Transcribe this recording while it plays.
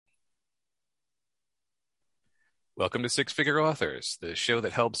Welcome to Six Figure Authors, the show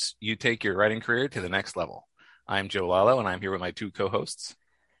that helps you take your writing career to the next level. I'm Joe Lalo, and I'm here with my two co-hosts.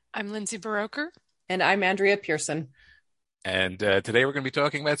 I'm Lindsay Baroker. And I'm Andrea Pearson. And today we're going to be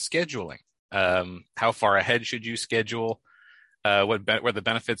talking about scheduling. How far ahead should you schedule? What are the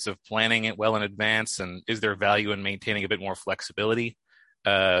benefits of planning it well in advance? And is there value in maintaining a bit more flexibility,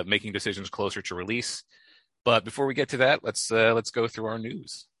 making decisions closer to release? But before we get to that, let's go through our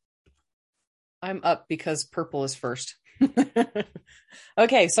news. I'm up because purple is first.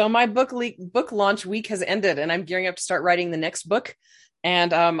 Okay, so my book launch week has ended, and I'm gearing up to start writing the next book.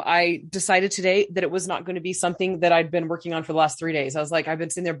 And I decided today that it was not going to be something that I'd been working on for the last 3 days. I was like, I've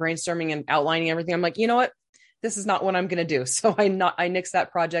been sitting there brainstorming and outlining everything. I'm like, you know what? This is not what I'm going to do. So I nixed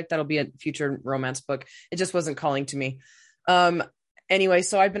that project. That'll be a future romance book. It just wasn't calling to me. Anyway,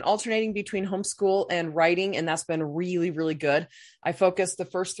 so I've been alternating between homeschool and writing, and that's been really, really good. I focused the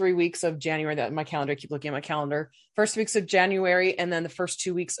first 3 weeks of January, that my calendar, I keep looking at my calendar, first weeks of January, and then the first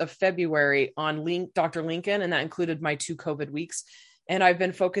 2 weeks of February on Dr. Lincoln, and that included my 2 COVID weeks. And I've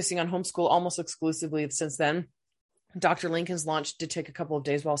been focusing on homeschool almost exclusively since then. Dr. Lincoln's launch did take a couple of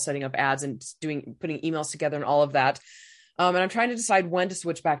days while setting up ads and putting emails together and all of that. And I'm trying to decide when to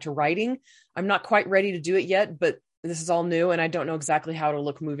switch back to writing. I'm not quite ready to do it yet, but this is all new and I don't know exactly how it'll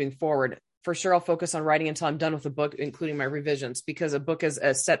look moving forward. For sure, I'll focus on writing until I'm done with the book, including my revisions, because a book is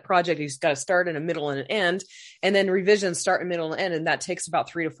a set project. You've got to start in a middle and an end, and then revisions start in middle and end, and that takes about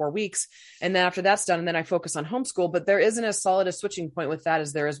 3 to 4 weeks. And then after that's done, and then I focus on homeschool, but there isn't as solid a switching point with that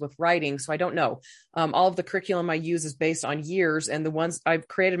as there is with writing. So I don't know. All of the curriculum I use is based on years, and the ones I've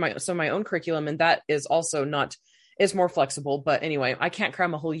created some of my own curriculum, and that is also not, it's more flexible. But anyway, I can't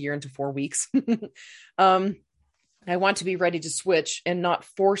cram a whole year into 4 weeks. I want to be ready to switch and not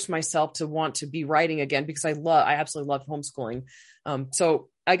force myself to want to be writing again, because I absolutely love homeschooling. So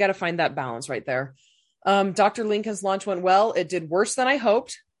I got to find that balance right there. Dr. Lincoln's launch went well. It did worse than I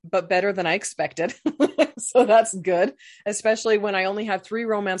hoped, but better than I expected. So that's good, especially when I only have 3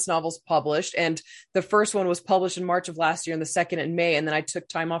 romance novels published. And the first one was published in March of last year and the second in May. And then I took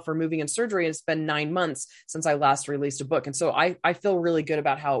time off for moving and surgery, and it's been 9 months since I last released a book. And so I feel really good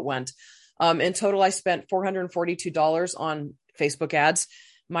about how it went. In total, I spent $442 on Facebook ads.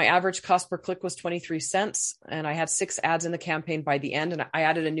 My average cost per click was 23 cents, and I had 6 ads in the campaign by the end, and I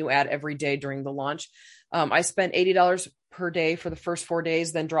added a new ad every day during the launch. I spent $80 per day for the first 4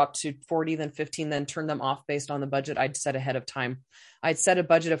 days, then dropped to 40, then 15, then turned them off based on the budget I'd set ahead of time. I'd set a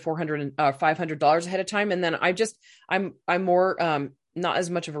budget of $500 ahead of time, and then I'm more not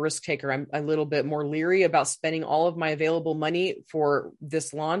as much of a risk taker. I'm a little bit more leery about spending all of my available money for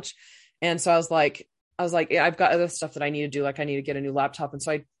this launch. And so I was like, yeah, I've got other stuff that I need to do. Like I need to get a new laptop. And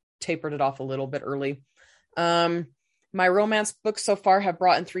so I tapered it off a little bit early. My romance books so far have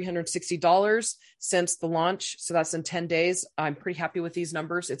brought in $360 since the launch. So that's in 10 days. I'm pretty happy with these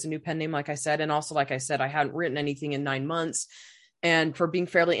numbers. It's a new pen name, like I said. And also, like I said, I hadn't written anything in 9 months. And for being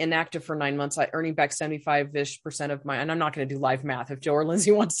fairly inactive for 9 months, earning back 75-ish% of and I'm not going to do live math. If Joe or Lindsay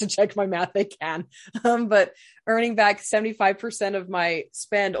wants to check my math, they can. But earning back 75% of my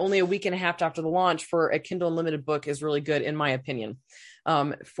spend only a week and a half after the launch for a Kindle Unlimited book is really good, in my opinion,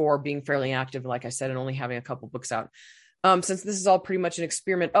 for being fairly active, like I said, and only having a couple books out. Since this is all pretty much an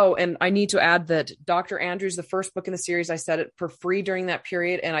experiment. Oh, and I need to add that Dr. Andrews, the first book in the series, I set it for free during that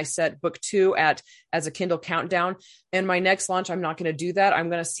period. And I set book 2 as a Kindle countdown. And my next launch, I'm not going to do that.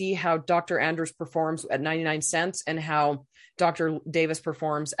 I'm going to see how Dr. Andrews performs at 99 cents and how Dr. Davis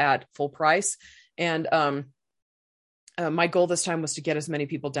performs at full price. And my goal this time was to get as many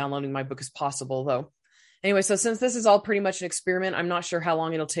people downloading my book as possible, though. Anyway, so since this is all pretty much an experiment, I'm not sure how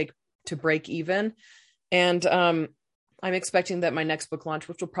long it'll take to break even. And I'm expecting that my next book launch,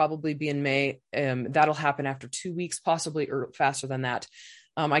 which will probably be in May, that'll happen after 2 weeks, possibly or faster than that.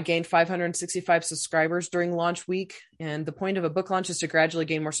 I gained 565 subscribers during launch week. And the point of a book launch is to gradually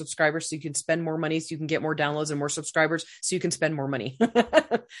gain more subscribers so you can spend more money, so you can get more downloads and more subscribers so you can spend more money.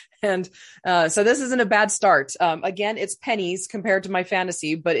 And so this isn't a bad start. Again, it's pennies compared to my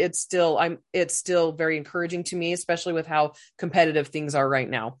fantasy, but it's still very encouraging to me, especially with how competitive things are right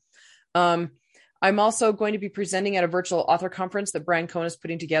now. I'm also going to be presenting at a virtual author conference that Brian Cohen is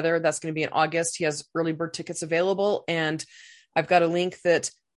putting together. That's going to be in August. He has early bird tickets available. And I've got a link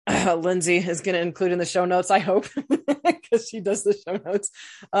that Lindsay is going to include in the show notes, I hope, because she does the show notes.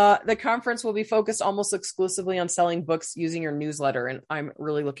 The conference will be focused almost exclusively on selling books using your newsletter. And I'm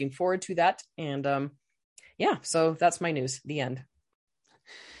really looking forward to that. And yeah, so that's my news, the end.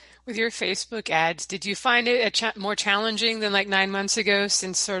 With your Facebook ads, did you find it more challenging than like 9 months ago,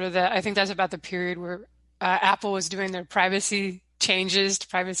 since sort of I think that's about the period where Apple was doing their privacy changes to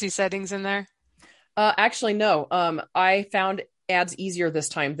privacy settings in there? Actually, no. I found ads easier this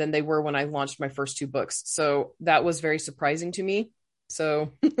time than they were when I launched my first two books. So that was very surprising to me.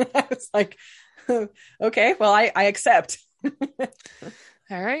 So I was like, okay, well, I accept.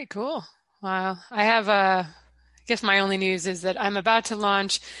 All right, cool. Wow. I guess my only news is that I'm about to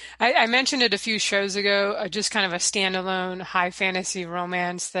launch. I mentioned it a few shows ago, just kind of a standalone high fantasy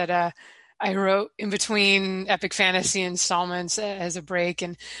romance that I wrote in between epic fantasy installments as a break.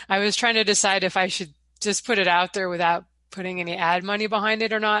 And I was trying to decide if I should just put it out there without putting any ad money behind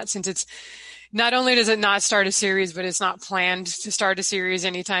it or not, since it's not only does it not start a series, but it's not planned to start a series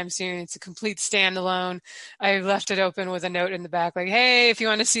anytime soon. It's a complete standalone. I left it open with a note in the back like, hey, if you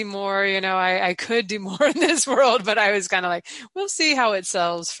want to see more, I could do more in this world, but I was kind of like, we'll see how it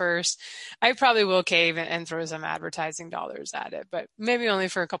sells first. I probably will cave and throw some advertising dollars at it, but maybe only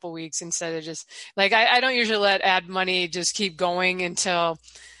for a couple weeks instead of just like, I don't usually let ad money just keep going until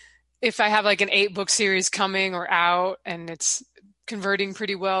if I have like an 8-book series coming or out and it's converting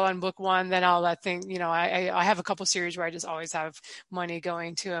pretty well on book one, then I'll let I have a couple series where I just always have money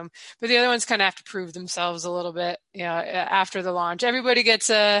going to them. But the other ones kind of have to prove themselves a little bit, after the launch. Everybody gets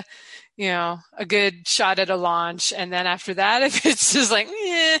a good shot at a launch. And then after that, if it's just like,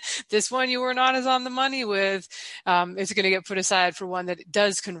 this one you were not as on the money with, it's going to get put aside for one that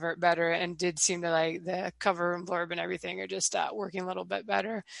does convert better and did seem to like the cover and blurb and everything are just working a little bit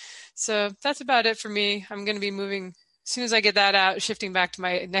better. So that's about it for me. I'm going to be moving as soon as I get that out, shifting back to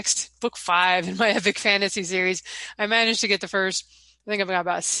my next book 5 in my epic fantasy series. I managed to get the first, I think I've got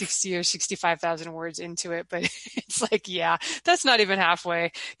about 60 or 65,000 words into it, but it's like, yeah, that's not even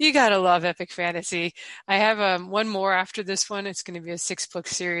halfway. You got to love epic fantasy. I have one more after this one. It's going to be a 6-book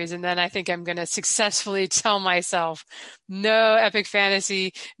series. And then I think I'm going to successfully tell myself no epic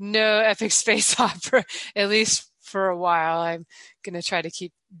fantasy, no epic space opera, at least for a while. I'm going to try to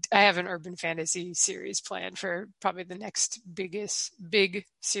I have an urban fantasy series planned for probably the next big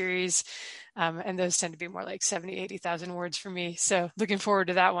series. And those tend to be more like 70, 80,000 words for me. So looking forward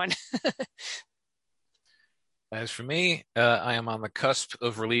to that one. As for me, I am on the cusp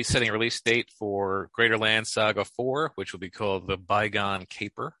of setting a release date for Greater Land Saga 4, which will be called The Bygone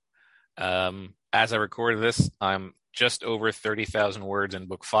Caper. As I recorded this, I'm just over 30,000 words in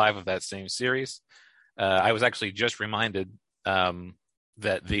book 5 of that same series. I was actually just reminded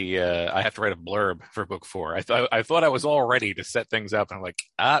that I have to write a blurb for book 4. I thought I was all ready to set things up, and I'm like,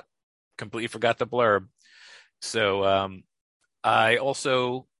 completely forgot the blurb. So I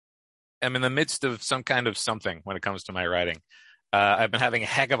also am in the midst of some kind of something when it comes to my writing. I've been having a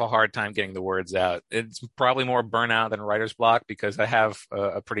heck of a hard time getting the words out. It's probably more burnout than writer's block because I have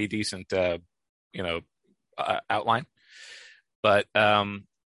a pretty decent, outline. But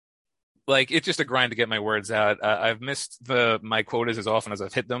it's just a grind to get my words out. I've missed my quotas as often as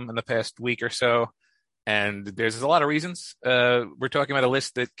I've hit them in the past week or so. And there's a lot of reasons. We're talking about a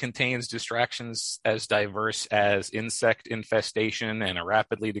list that contains distractions as diverse as insect infestation and a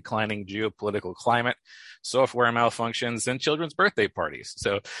rapidly declining geopolitical climate, software malfunctions, and children's birthday parties.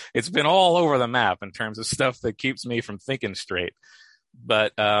 So it's been all over the map in terms of stuff that keeps me from thinking straight.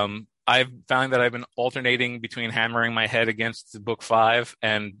 But I've found that I've been alternating between hammering my head against book 5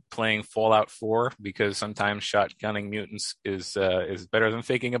 and playing Fallout 4 because sometimes shotgunning mutants is better than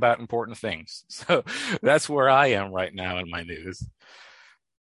thinking about important things. So that's where I am right now in my news.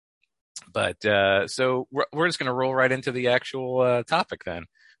 But so we're just going to roll right into the actual topic then,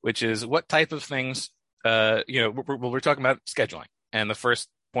 which is what type of things, we're talking about scheduling. And the first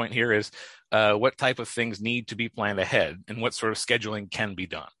point here is what type of things need to be planned ahead and what sort of scheduling can be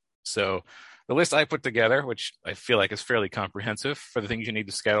done. So the list I put together, which I feel like is fairly comprehensive for the things you need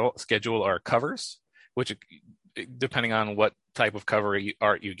to schedule are covers, which depending on what type of cover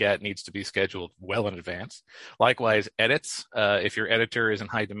art you get needs to be scheduled well in advance. Likewise, edits. If your editor is in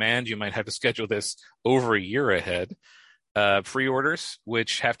high demand, you might have to schedule this over a year ahead. Pre-orders,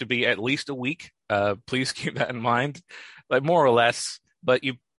 which have to be at least a week. Please keep that in mind, like more or less, but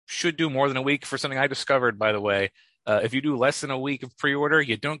you should do more than a week. For something I discovered, by the way, if you do less than a week of pre-order,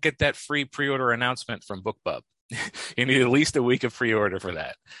 you don't get that free pre-order announcement from BookBub. You need at least a week of pre-order for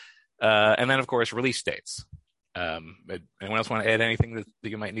that. And then, of course, release dates. Anyone else want to add anything that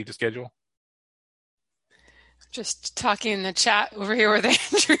you might need to schedule? Just talking in the chat over here with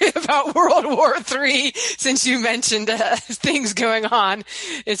Andrea about World War III, since you mentioned things going on.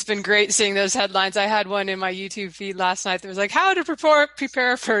 It's been great seeing those headlines. I had one in my YouTube feed last night that was like, how to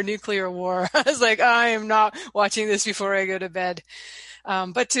prepare for a nuclear war. I was like, I am not watching this before I go to bed.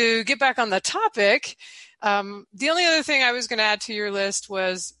 But to get back on the topic, the only other thing I was going to add to your list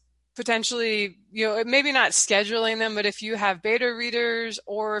was potentially, maybe not scheduling them, but if you have beta readers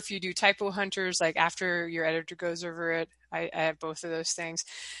or if you do typo hunters, like after your editor goes over it, I have both of those things.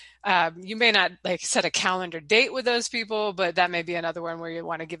 You may not like set a calendar date with those people, but that may be another one where you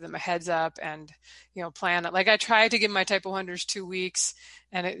want to give them a heads up and, plan it. Like I try to give my typo hunters 2 weeks,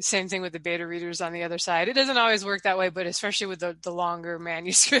 and same thing with the beta readers on the other side. It doesn't always work that way, but especially with the longer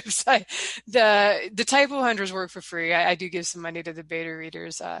manuscripts, the typo hunters work for free. I do give some money to the beta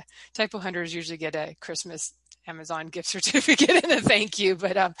readers. Typo hunters usually get a Christmas Amazon gift certificate and a thank you,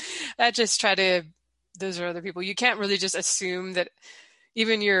 but I just try to, those are other people. You can't really just assume that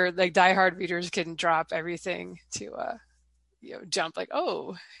even your like diehard readers can drop everything to jump like,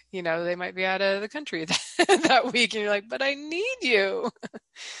 they might be out of the country that week, and you're like, but I need you.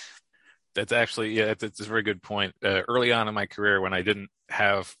 That's actually, it's a very good point. Early on in my career, when I didn't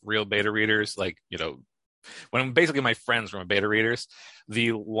have real beta readers, when basically my friends were beta readers,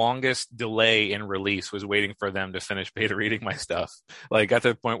 the longest delay in release was waiting for them to finish beta reading my stuff. Like got to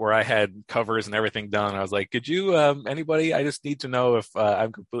the point where I had covers and everything done. I was like, could you, anybody, I just need to know if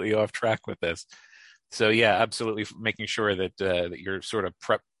I'm completely off track with this. So yeah, absolutely making sure that that your sort of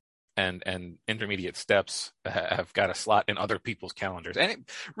prep and intermediate steps have got a slot in other people's calendars. And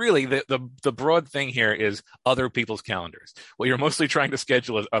really, the broad thing here is other people's calendars. What you're mostly trying to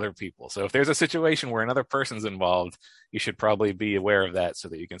schedule is other people. So if there's a situation where another person's involved, you should probably be aware of that so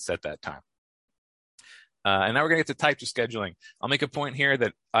that you can set that time. And now we're going to get to types of scheduling. I'll make a point here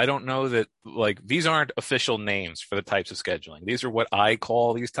that I don't know that, these aren't official names for the types of scheduling. These are what I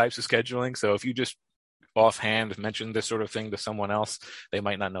call these types of scheduling. So if you just offhand mention this sort of thing to someone else, they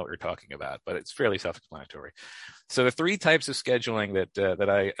might not know what you're talking about, but it's fairly self-explanatory. So the 3 types of scheduling that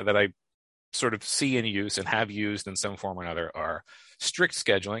I sort of see in use and have used in some form or another are strict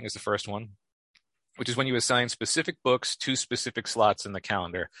scheduling is the first one, which is when you assign specific books to specific slots in the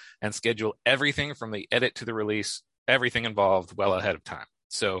calendar and schedule everything from the edit to the release, everything involved well ahead of time.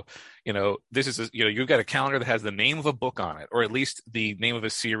 So, this is, you've got a calendar that has the name of a book on it, or at least the name of a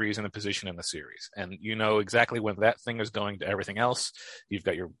series and the position in the series. And you know exactly when that thing is going to everything else. You've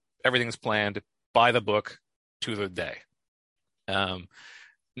got everything's planned by the book to the day.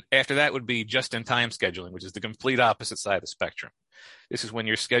 After that would be just-in-time scheduling, which is the complete opposite side of the spectrum. This is when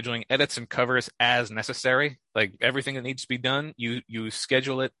you're scheduling edits and covers as necessary. Like everything that needs to be done, you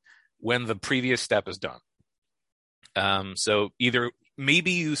schedule it when the previous step is done. So either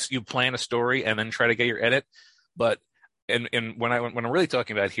maybe you plan a story and then try to get your edit, but and when I'm really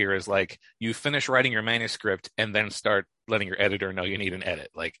talking about here is like you finish writing your manuscript and then start letting your editor know you need an edit,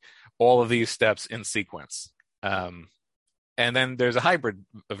 like all of these steps in sequence. And then there's a hybrid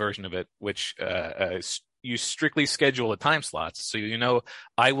version of it, which you strictly schedule the time slots. So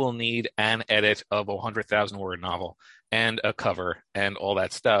I will need an edit of a 100,000 word novel and a cover and all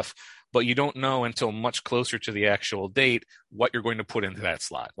that stuff. But you don't know until much closer to the actual date what you're going to put into that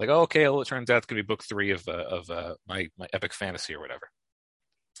slot. Like, okay, well, it turns out it's going to be book 3 of my epic fantasy or whatever.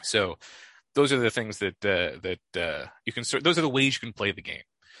 So those are the things that you can. Those are the ways you can play the game.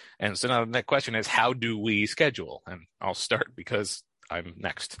 And so now the next question is, how do we schedule? And I'll start because I'm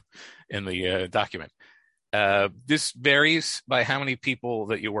next in the document. This varies by how many people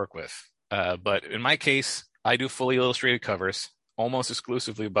that you work with. But in my case, I do fully illustrated covers, almost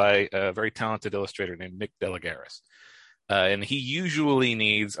exclusively by a very talented illustrator named Nick Delagaris. And he usually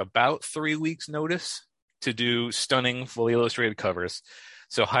needs about 3 weeks notice to do stunning, fully illustrated covers.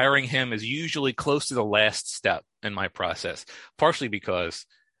 So hiring him is usually close to the last step in my process, partially because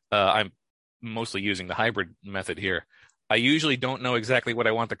I'm mostly using the hybrid method here. I usually don't know exactly what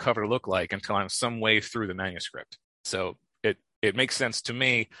I want the cover to look like until I'm some way through the manuscript. So it makes sense to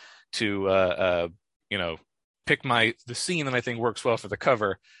me to, pick the scene that I think works well for the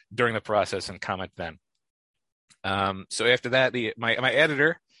cover during the process and comment then. So after that, my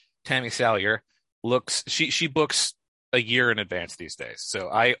editor, Tammy Salyer, she books a year in advance these days. So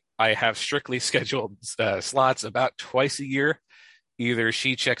I have strictly scheduled slots about twice a year. Either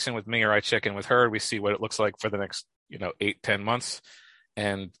she checks in with me or I check in with her. We see what it looks like for the next 8-10 months.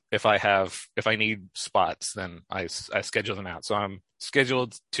 And if I need spots, then I schedule them out. So I'm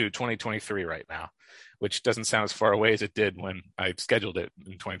scheduled to 2023 right now, which doesn't sound as far away as it did when I scheduled it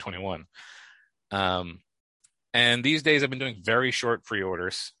in 2021. And these days I've been doing very short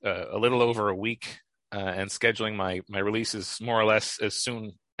pre-orders, a little over a week, and scheduling my releases more or less as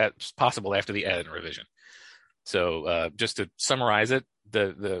soon as possible after the edit and revision. So just to summarize it,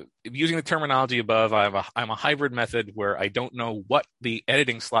 using the terminology above, I'm a hybrid method where I don't know what the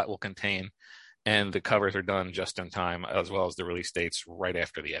editing slot will contain, and the covers are done just in time, as well as the release dates right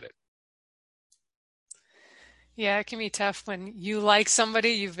after the edit. Yeah, it can be tough when you like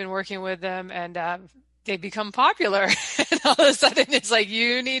somebody, you've been working with them, and they become popular. And all of a sudden, it's like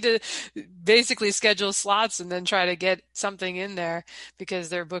you need to basically schedule slots and then try to get something in there because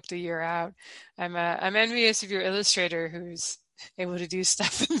they're booked a year out. I'm envious of your illustrator who's able to do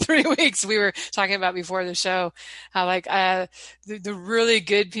stuff in 3 weeks. We were talking about before the show how like the really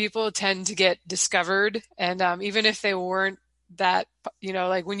good people tend to get discovered, and even if they weren't that,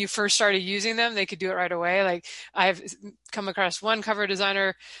 like when you first started using them, they could do it right away. Like I've come across one cover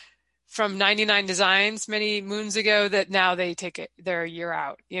designer from 99 Designs many moons ago that now they take it, they're a year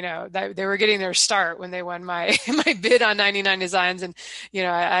out. That they were getting their start when they won my my bid on 99 Designs, and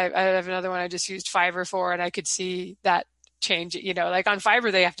I have another one I just used Fiverr for, and I could see that change. Like on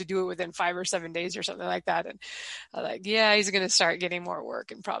Fiverr they have to do it within 5 or 7 days or something like that, and I'm like, yeah, he's going to start getting more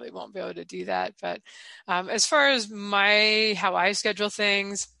work and probably won't be able to do that. But as far as how I schedule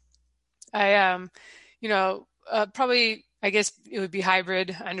things, I probably, I guess it would be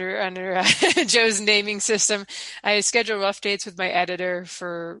hybrid under Joe's naming system. I schedule rough dates with my editor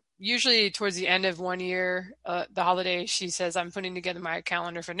for usually towards the end of one year, the holiday. She says, I'm putting together my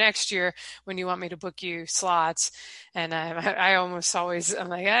calendar for next year when you want me to book you slots. And I almost always, I'm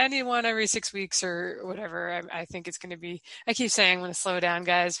like, I need one every 6 weeks or whatever. I think it's going to be, I keep saying I'm going to slow down,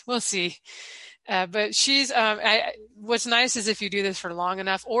 guys. We'll see. But what's nice is if you do this for long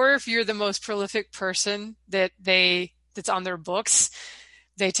enough, or if you're the most prolific person that's on their books,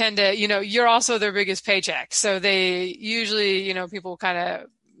 they tend to, you're also their biggest paycheck. So they usually, people kind of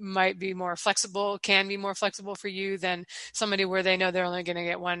might be more flexible, can be more flexible for you than somebody where they know they're only going to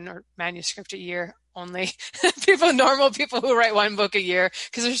get one manuscript a year only. Normal people who write one book a year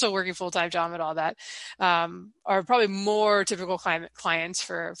because they're still working full-time job and all that, are probably more typical clients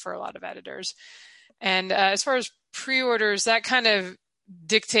for a lot of editors. And as far as pre-orders, that kind of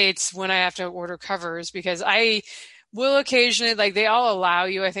dictates when I have to order covers, because I will occasionally, like they all allow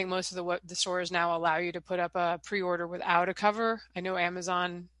you, I think most of the stores now allow you to put up a pre-order without a cover. I know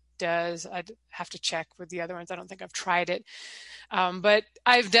Amazon does. I'd have to check with the other ones. I don't think I've tried it. But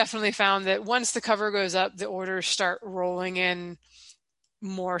I've definitely found that once the cover goes up, the orders start rolling in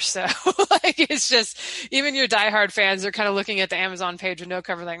more so. Like it's just, even your diehard fans are kind of looking at the Amazon page with no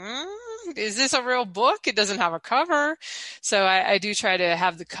cover like, is this a real book? It doesn't have a cover. So I do try to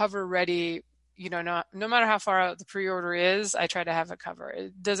have the cover ready. No matter how far out the pre-order is, I try to have a cover.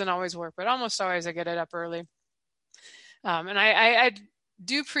 It doesn't always work, but almost always I get it up early. And I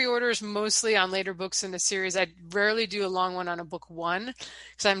do pre-orders mostly on later books in the series. I rarely do a long one on a book one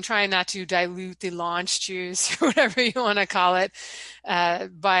because I'm trying not to dilute the launch juice or whatever you want to call it,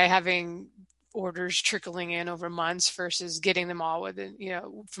 by having orders trickling in over months versus getting them all within,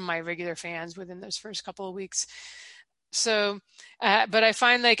 from my regular fans within those first couple of weeks. So, but I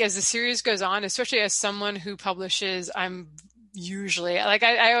find like as the series goes on, especially as someone who publishes, I'm usually like,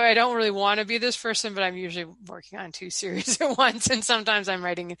 I don't really want to be this person, but I'm usually working on 2 series at once. And sometimes I'm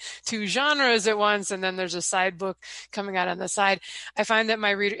writing 2 genres at once. And then there's a side book coming out on the side. I find that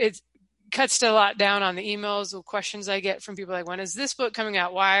my reader, it cuts a lot down on the emails, the questions I get from people like, when is this book coming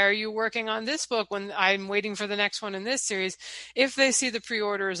out? Why are you working on this book when I'm waiting for the next one in this series? If they see the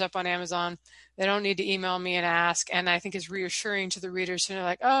pre-orders up on Amazon, they don't need to email me and ask. And I think it's reassuring to the readers who are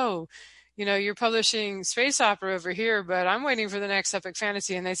like, oh, you're publishing space opera over here, but I'm waiting for the next epic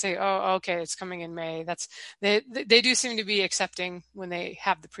fantasy. And they say, oh, okay, it's coming in May. They do seem to be accepting when they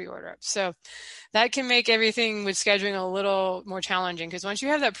have the pre-order up. So that can make everything with scheduling a little more challenging, because once you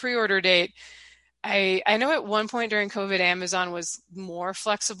have that pre-order date, I know at one point during COVID, Amazon was more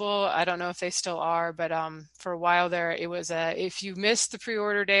flexible. I don't know if they still are, but for a while there, it was if you missed the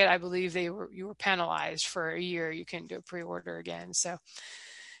pre-order date, I believe you were penalized for a year. You couldn't do a pre-order again. So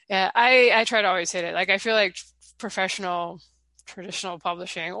yeah, I try to always hit it. Like I feel like professional traditional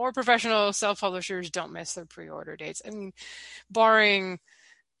publishing or professional self-publishers don't miss their pre-order dates. I mean, barring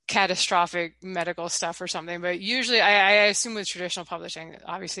catastrophic medical stuff or something, but usually I assume with traditional publishing,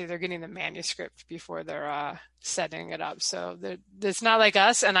 obviously they're getting the manuscript before they're setting it up. So it's not like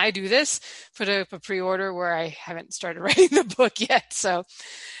us, and I do this, put up a pre-order where I haven't started writing the book yet. So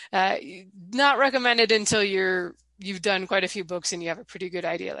not recommended until you've done quite a few books and you have a pretty good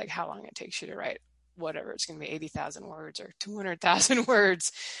idea like how long it takes you to write whatever. It's going to be 80,000 words or 200,000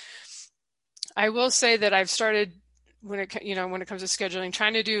 words. I will say that I've started when it comes to scheduling,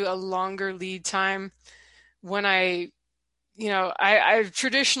 trying to do a longer lead time. When I've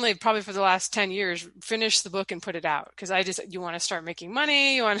traditionally, probably for the last 10 years, finished the book and put it out because you want to start making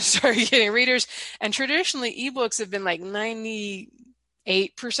money, you want to start getting readers. And traditionally ebooks have been like 98%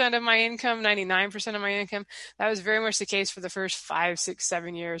 98% of my income, 99% of my income. That was very much the case for the first 5, 6,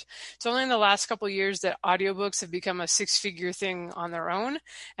 7 years. It's only in the last couple of years that audiobooks have become a 6-figure thing on their own.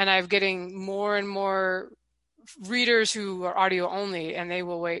 And I'm getting more and more readers who are audio only, and they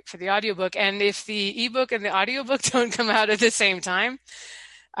will wait for the audiobook. And if the ebook and the audiobook don't come out at the same time,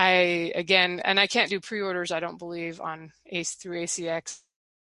 I can't do pre-orders, I don't believe, on ACE through ACX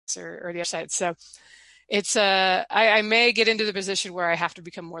or the other side. So it's I may get into the position where I have to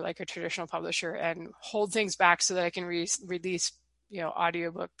become more like a traditional publisher and hold things back so that I can release,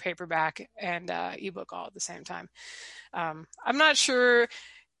 audiobook, paperback, and ebook all at the same time. I'm not sure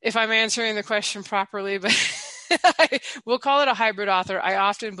if I'm answering the question properly, but we'll call it a hybrid author. I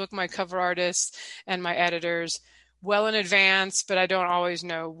often book my cover artists and my editors well in advance, but I don't always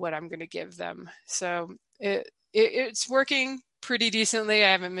know what I'm going to give them. So it's working pretty decently.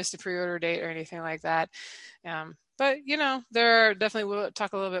 I haven't missed a pre-order date or anything like that. But there are definitely, we'll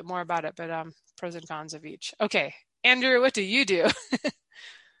talk a little bit more about it, but pros and cons of each. Okay, Andrew, what do you do?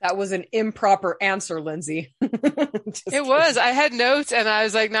 That was an improper answer, Lindsay. It was. I had notes and I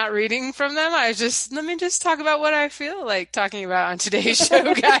was like not reading from them. I was just, let me just talk about what I feel like talking about on today's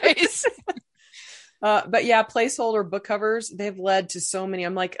show, guys. But yeah, placeholder book covers, they've led to so many.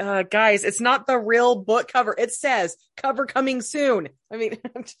 I'm like, guys, it's not the real book cover. It says cover coming soon. I mean,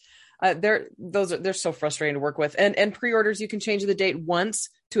 they're so frustrating to work with. And pre-orders, you can change the date once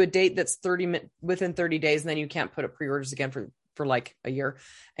to a date that's within 30 days. And then you can't put up pre-orders again for like a year.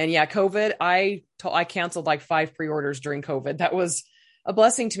 And yeah, COVID, I canceled like 5 pre-orders during COVID. That was a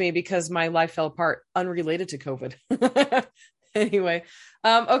blessing to me because my life fell apart unrelated to COVID. Anyway.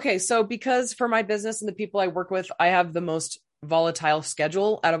 Okay. So because for my business and the people I work with, I have the most volatile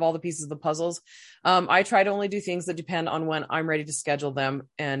schedule out of all the pieces of the puzzles. I try to only do things that depend on when I'm ready to schedule them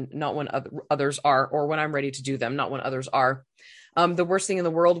and not when others are, or when I'm ready to do them, not when others are. The worst thing in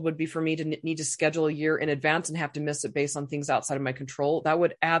the world would be for me to need to schedule a year in advance and have to miss it based on things outside of my control. That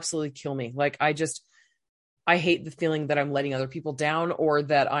would absolutely kill me. Like, I hate the feeling that I'm letting other people down or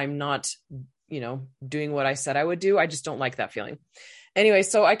that I'm not, doing what I said I would do. I just don't like that feeling. Anyway,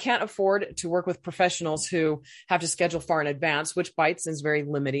 so I can't afford to work with professionals who have to schedule far in advance, which bites and is very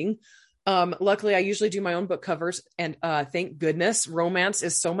limiting. Luckily, I usually do my own book covers, and thank goodness, romance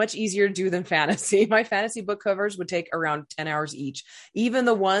is so much easier to do than fantasy. My fantasy book covers would take around 10 hours each. Even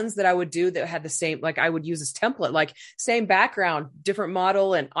the ones that I would do that had the same, like I would use this template, like same background, different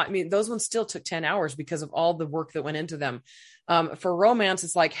model. And I mean, those ones still took 10 hours because of all the work that went into them. For romance,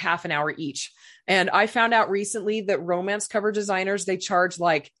 it's like half an hour each. And I found out recently that romance cover designers, they charge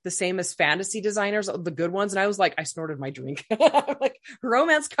like the same as fantasy designers, the good ones. And I was like, I snorted my drink. Like,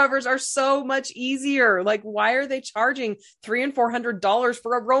 romance covers are so much easier. Like, why are they charging $300 and $400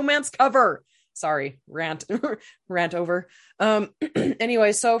 for a romance cover? Sorry, rant over.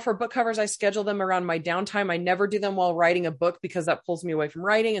 Anyway, so for book covers, I schedule them around my downtime. I never do them while writing a book because that pulls me away from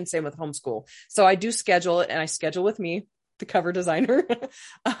writing, and same with homeschool. So I do schedule it, and I schedule with me, the cover designer.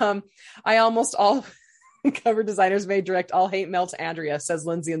 I almost all cover designers may direct all hate mail to Andrea, says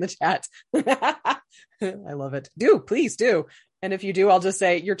Lindsay in the chat. I love it. Please do. And if you do, I'll just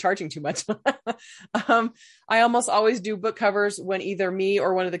say you're charging too much. I almost always do book covers when either me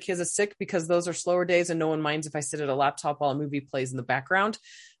or one of the kids is sick, because those are slower days and no one minds if I sit at a laptop while a movie plays in the background.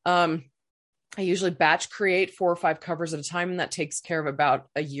 I usually batch create 4 or 5 covers at a time, and that takes care of about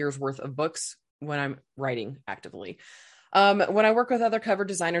a year's worth of books when I'm writing actively. When I work with other cover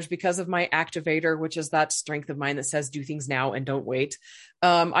designers, because of my activator, which is that strength of mine that says do things now and don't wait,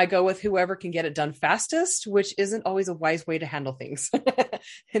 I go with whoever can get it done fastest, which isn't always a wise way to handle things.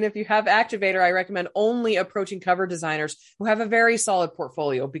 And if you have activator, I recommend only approaching cover designers who have a very solid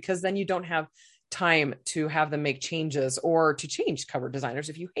portfolio, because then you don't have time to have them make changes or to change cover designers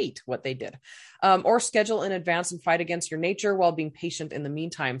if you hate what they did, or schedule in advance and fight against your nature while being patient in the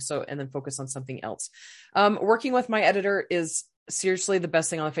meantime. And then focus on something else. Working with my editor is seriously the best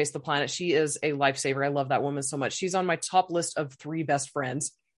thing on the face of the planet. She is a lifesaver. I love that woman so much. She's on my top list of 3 best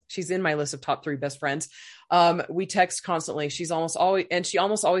friends. She's in my list of top 3 best friends. We text constantly. She almost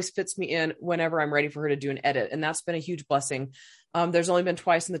always fits me in whenever I'm ready for her to do an edit. And that's been a huge blessing. There's only been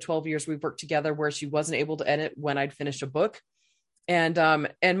twice in the 12 years we've worked together where she wasn't able to edit when I'd finished a book. And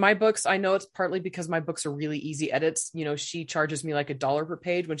my books, I know it's partly because my books are really easy edits. She charges me like $1 per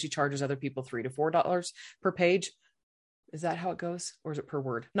page when she charges other people $3 to $4 per page. Is that how it goes? Or is it per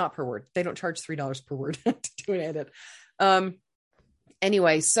word? Not per word. They don't charge $3 per word to do an edit.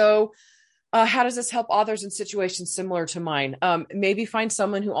 Anyway, so how does this help authors in situations similar to mine? Maybe find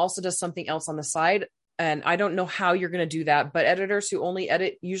someone who also does something else on the side. And I don't know how you're going to do that, but editors who only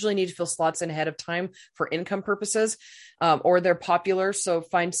edit usually need to fill slots in ahead of time for income purposes, or they're popular. So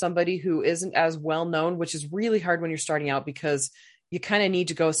find somebody who isn't as well known, which is really hard when you're starting out, because you kind of need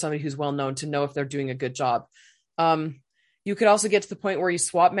to go with somebody who's well known to know if they're doing a good job. You could also get to the point where you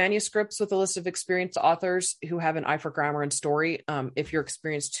swap manuscripts with a list of experienced authors who have an eye for grammar and story, if you're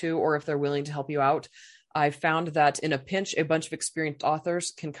experienced too, or if they're willing to help you out. I found that in a pinch, a bunch of experienced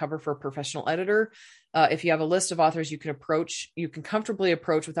authors can cover for a professional editor. If you have a list of authors you can comfortably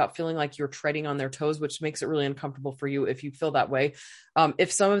approach without feeling like you're treading on their toes, which makes it really uncomfortable for you if you feel that way.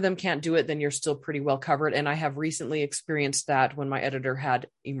 If some of them can't do it, then you're still pretty well covered. And I have recently experienced that when my editor had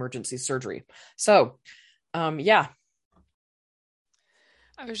emergency surgery. So, yeah.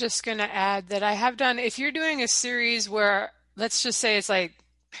 I was just going to add that I have done, if you're doing a series where, let's just say it's like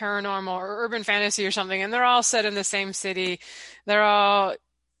paranormal or urban fantasy or something, and they're all set in the same city, they're all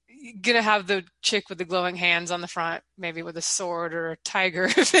going to have the chick with the glowing hands on the front, maybe with a sword or a tiger,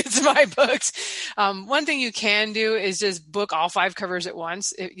 if it's my books. One thing you can do is just book all 5 covers at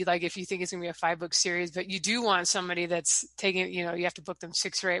once. If you think it's going to be a 5-book series, but you do want somebody that's taking, you have to book them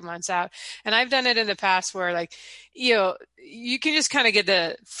 6 or 8 months out. And I've done it in the past where you can just kind of get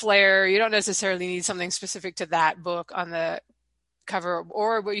the flair. You don't necessarily need something specific to that book on the cover,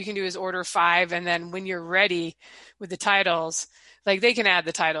 or what you can do is order 5, and then when you're ready with the titles, they can add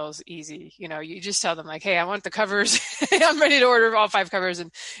the titles easy. You just tell them hey, I want the covers. I'm ready to order all 5 covers.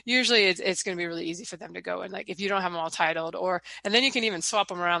 And usually it's going to be really easy for them to go. And if you don't have them all titled, and then you can even swap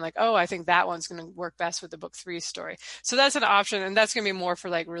them around. Oh, I think that one's going to work best with the book 3 story. So that's an option. And that's going to be more for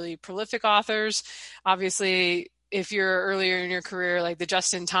really prolific authors. Obviously, if you're earlier in your career, the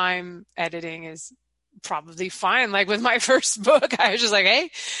just-in-time editing is probably fine. With my first book, I was just hey,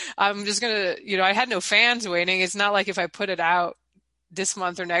 I'm just going to, I had no fans waiting. It's not like if I put it out this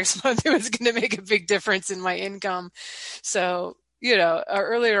month or next month, it was going to make a big difference in my income. So,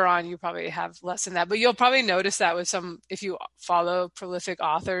 earlier on, you probably have less than that, but you'll probably notice that with if you follow prolific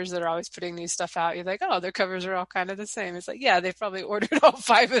authors that are always putting new stuff out, you're oh, their covers are all kind of the same. It's yeah, they probably ordered all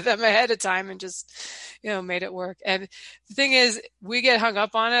 5 of them ahead of time and just, made it work. And the thing is, we get hung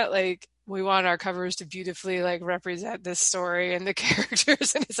up on it. We want our covers to beautifully represent this story and the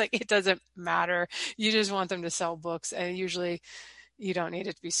characters. And it's it doesn't matter. You just want them to sell books. And usually you don't need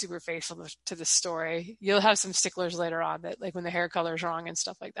it to be super faithful to the story. You'll have some sticklers later on that when the hair color is wrong and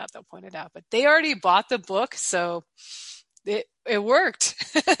stuff like that, they'll point it out, but they already bought the book. So it worked.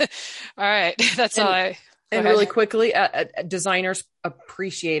 All right. That's all I. And really quickly, designers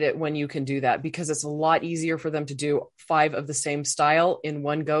appreciate it when you can do that, because it's a lot easier for them to do 5 of the same style in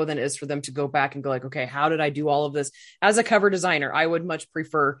one go than it is for them to go back and go okay, how did I do all of this? As a cover designer, I would much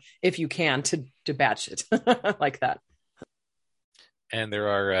prefer, if you can, to batch it like that. And there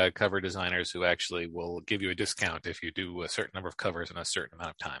are cover designers who actually will give you a discount if you do a certain number of covers in a certain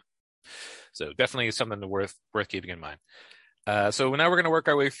amount of time. So definitely something worth keeping in mind. So now we're going to work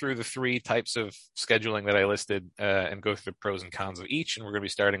our way through the 3 types of scheduling that I listed and go through the pros and cons of each. And we're going to be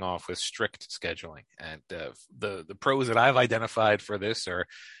starting off with strict scheduling. And the pros that I've identified for this are,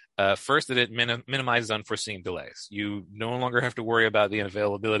 first, that it minimizes unforeseen delays. You no longer have to worry about the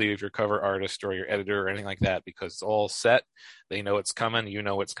availability of your cover artist or your editor or anything like that, because it's all set. They know it's coming. You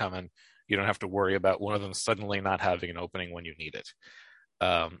know it's coming. You don't have to worry about one of them suddenly not having an opening when you need it.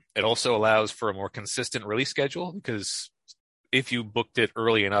 It also allows for a more consistent release schedule, because if you booked it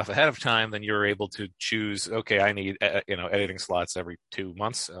early enough ahead of time, then you're able to choose, okay, I need, editing slots every 2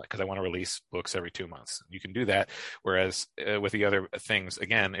 months because I want to release books every 2 months. You can do that. Whereas with the other things,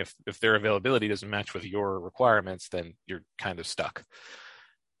 again, if their availability doesn't match with your requirements, then you're kind of stuck.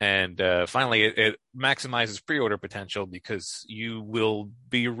 And finally, it maximizes pre-order potential, because you will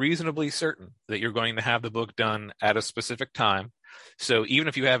be reasonably certain that you're going to have the book done at a specific time. So even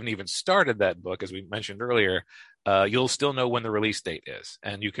if you haven't even started that book, as we mentioned earlier, you'll still know when the release date is,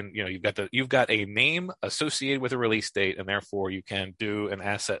 and you can, you've got a name associated with a release date, and therefore you can do an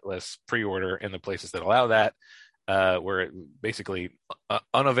assetless pre-order in the places that allow that, where it basically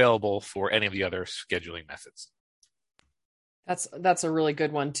unavailable for any of the other scheduling methods. That's a really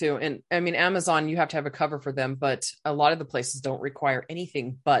good one too. And I mean, Amazon, you have to have a cover for them, but a lot of the places don't require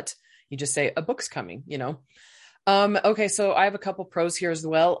anything, but you just say a book's coming, Okay, so I have a couple pros here as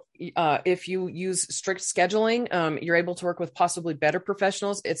well. If you use strict scheduling, you're able to work with possibly better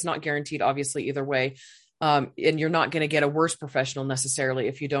professionals. It's not guaranteed, obviously, either way. And you're not going to get a worse professional necessarily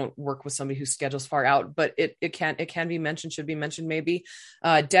if you don't work with somebody who schedules far out, but it can be mentioned, should be mentioned maybe.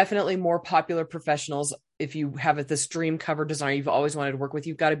 Definitely more popular professionals. If you have this dream cover designer you've always wanted to work with,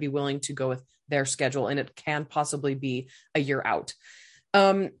 you've got to be willing to go with their schedule, and it can possibly be a year out.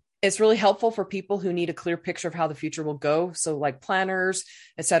 It's really helpful for people who need a clear picture of how the future will go. So like planners,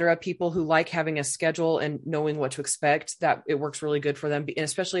 etc., people who like having a schedule and knowing what to expect, that it works really good for them. And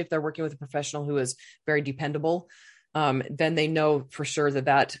especially if they're working with a professional who is very dependable, then they know for sure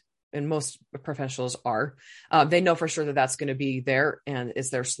that and most professionals are, they know for sure that that's going to be there and is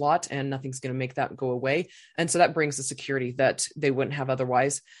their slot and nothing's going to make that go away. And so that brings the security that they wouldn't have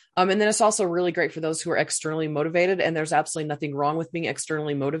otherwise. And then it's also really great for those who are externally motivated. And there's absolutely nothing wrong with being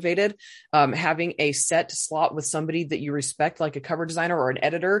externally motivated. Having a set slot with somebody that you respect, like a cover designer or an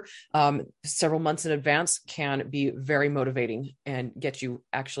editor, several months in advance can be very motivating and get you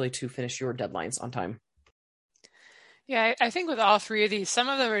actually to finish your deadlines on time. Yeah, I think with all three of these, some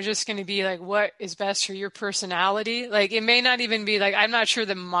of them are just going to be like what is best for your personality. Like it may not even be like, I'm not sure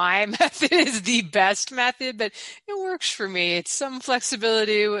that my method is the best method, but it works for me. It's some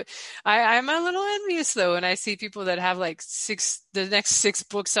flexibility. I'm a little envious though, and I see people that have like the next 6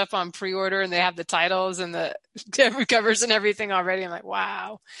 books up on pre-order and they have the titles and the covers and everything already. I'm like,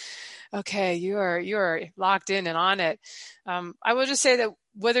 wow. Okay, you are locked in and on it. I will just say that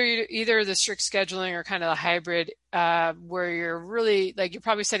whether you're either the strict scheduling or kind of the hybrid, where you're really like, you're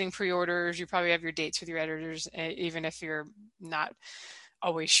probably setting pre-orders, you probably have your dates with your editors, even if you're not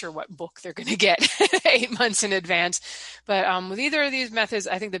always sure what book they're going to get 8 months in advance. But with either of these methods,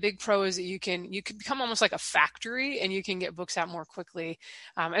 I think the big pro is that you can become almost like a factory and you can get books out more quickly,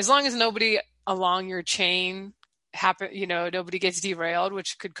 as long as nobody along your chain nobody gets derailed,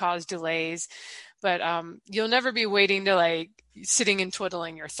 which could cause delays. But you'll never be waiting to like sitting and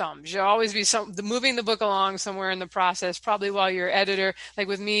twiddling your thumbs. You'll always be moving the book along somewhere in the process, probably while your editor, like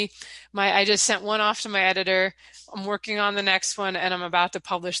with me, I just sent one off to my editor. I'm working on the next one and I'm about to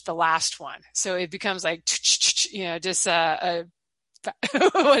publish the last one. So it becomes like, just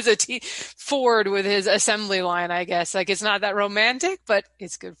Ford with his assembly line, I guess. Like it's not that romantic, but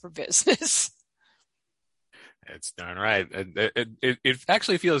it's good for business. It's darn right. It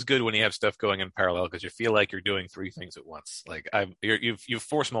actually feels good when you have stuff going in parallel because you feel like you're doing 3 things at once. Like you've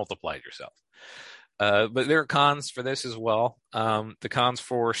force multiplied yourself. But there are cons for this as well. The cons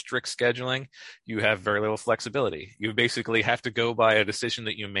for strict scheduling, you have very little flexibility. You basically have to go by a decision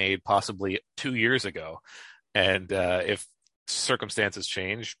that you made possibly 2 years ago. And if circumstances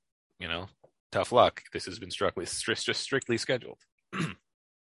change, tough luck. This has been strictly scheduled.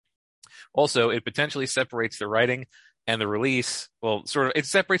 Also, it potentially separates the writing and the release. Well, it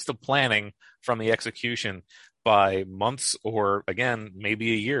separates the planning from the execution by months or, again,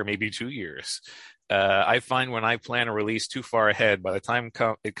 maybe a year, maybe 2 years. I find when I plan a release too far ahead, by the time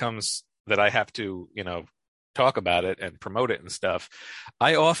it comes that I have to, talk about it and promote it and stuff,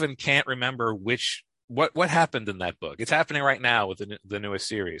 I often can't remember what happened in that book. It's happening right now with the newest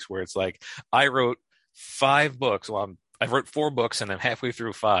series where it's like I wrote 5 books. Well, I wrote 4 books and I'm halfway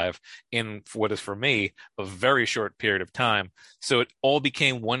through 5 in what is for me a very short period of time. So it all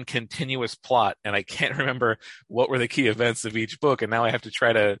became one continuous plot and I can't remember what were the key events of each book. And now I have to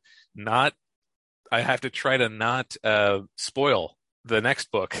try to not spoil the next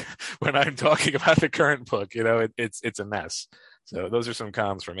book when I'm talking about the current book. It's a mess. So those are some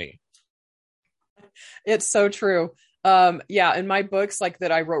cons for me. It's so true. In my books, like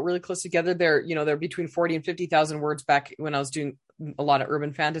that I wrote really close together, they're between 40 and 50,000 words back when I was doing a lot of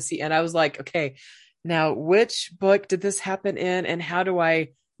urban fantasy. And I was like, okay, now which book did this happen in and how do I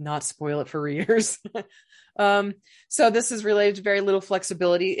not spoil it for readers? So this is related to very little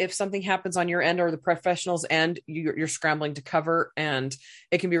flexibility. If something happens on your end or the professional's end, you're scrambling to cover and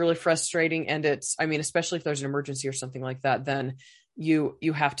it can be really frustrating. And especially if there's an emergency or something like that, then you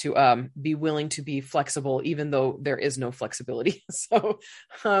have to be willing to be flexible, even though there is no flexibility. So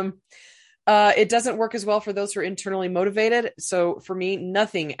it doesn't work as well for those who are internally motivated. So for me,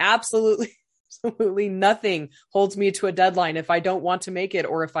 absolutely nothing holds me to a deadline if I don't want to make it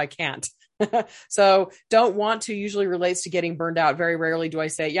or if I can't. So don't want to usually relates to getting burned out. Very rarely do I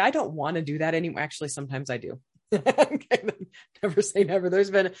say, yeah, I don't want to do that anymore. Actually, sometimes I do. Never say never. There's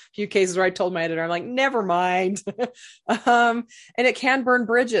been a few cases where I told my editor, I'm like, never mind. And it can burn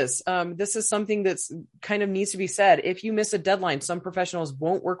bridges. This is something that's kind of needs to be said. If you miss a deadline, some professionals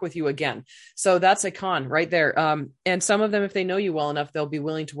won't work with you again. So that's a con right there. And some of them, if they know you well enough, they'll be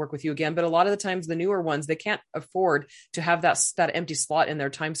willing to work with you again. But a lot of the times the newer ones, they can't afford to have that empty slot in their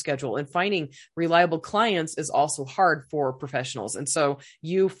time schedule, and finding reliable clients is also hard for professionals. And so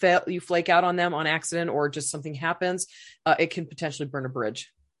you flake out on them on accident or just something happens, it can potentially burn a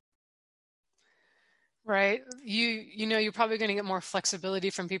bridge. Right. You're probably going to get more flexibility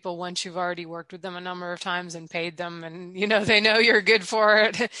from people once you've already worked with them a number of times and paid them and, they know you're good for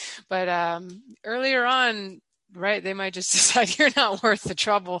it. But earlier on, right, they might just decide you're not worth the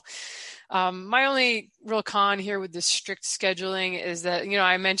trouble. My only real con here with this strict scheduling is that,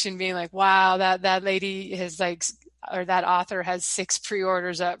 I mentioned being like, wow, that lady has or that author has 6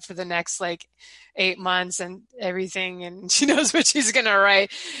 pre-orders up for the next 8 months and everything, and she knows what she's going to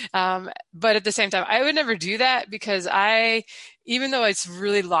write. But at the same time, I would never do that, because even though it's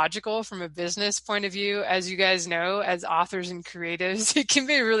really logical from a business point of view, as you guys know, as authors and creatives, it can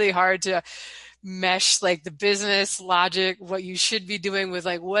be really hard to mesh the business logic, what you should be doing with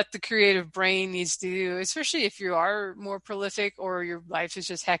what the creative brain needs to do, especially if you are more prolific or your life is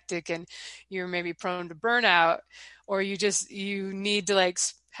just hectic and you're maybe prone to burnout, or you need to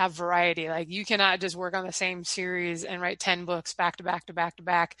have variety. You cannot just work on the same series and write 10 books back to back to back to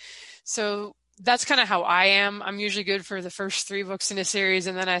back. So that's kind of how I am. I'm usually good for the first 3 books in a series,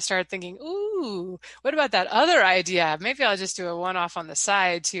 and then I start thinking, ooh, what about that other idea? Maybe I'll just do a one-off on the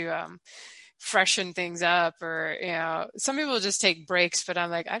side to freshen things up, or some people just take breaks, but I'm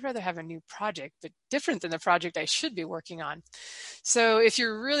like, I'd rather have a new project, but different than the project I should be working on. So if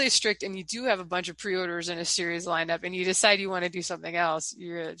you're really strict and you do have a bunch of pre-orders in a series lined up and you decide you want to do something else,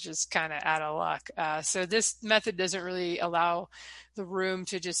 you're just kind of out of luck. So this method doesn't really allow the room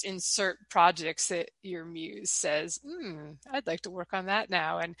to just insert projects that your muse says, I'd like to work on that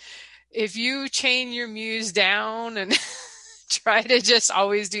now. And if you chain your muse down and try to just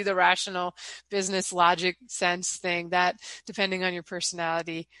always do the rational business logic sense thing, that, depending on your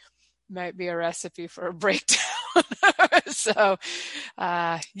personality, might be a recipe for a breakdown. So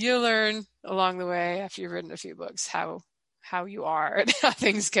you learn along the way, after you've written a few books, how you are and how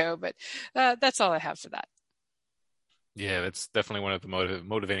things go. But that's all I have for that. Yeah, that's definitely one of the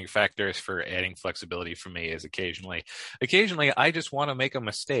motivating factors for adding flexibility for me, is occasionally I just want to make a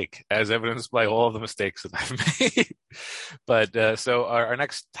mistake, as evidenced by all of the mistakes that I've made. But so our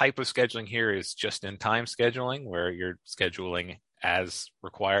next type of scheduling here is just-in-time scheduling, where you're scheduling as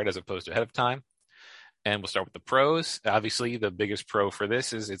required as opposed to ahead of time. And we'll start with the pros. Obviously, the biggest pro for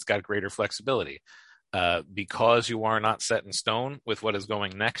this is it's got greater flexibility. Because you are not set in stone with what is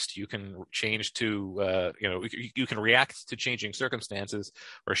going next, you can change to, you can react to changing circumstances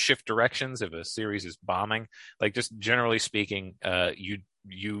or shift directions if a series is bombing. Just generally speaking,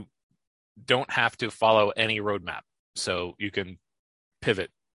 you don't have to follow any roadmap, so you can pivot.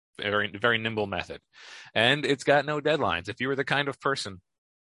 Very, very nimble method. And it's got no deadlines. If you were the kind of person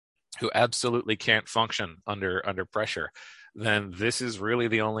who absolutely can't function under pressure, then this is really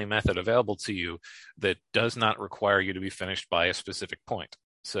the only method available to you that does not require you to be finished by a specific point.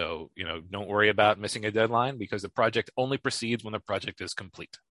 So, don't worry about missing a deadline, because the project only proceeds when the project is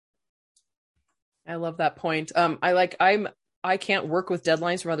complete. I love that point. I can't work with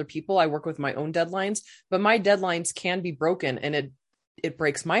deadlines from other people. I work with my own deadlines, but my deadlines can be broken, and it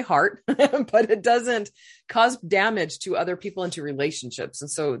breaks my heart, but it doesn't cause damage to other people and to relationships. And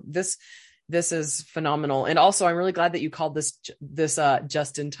so this is phenomenal. And also, I'm really glad that you called this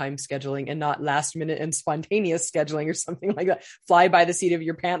just-in-time scheduling and not last-minute and spontaneous scheduling or something like that. Fly by the seat of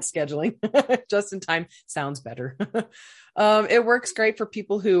your pants scheduling. Just-in-time sounds better. It works great for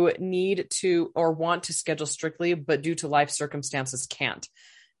people who need to or want to schedule strictly, but due to life circumstances can't.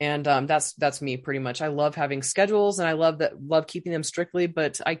 And that's me pretty much. I love having schedules, and I love keeping them strictly,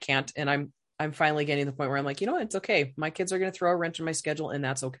 but I can't. And I'm finally getting to the point where I'm like, it's okay. My kids are going to throw a wrench in my schedule, and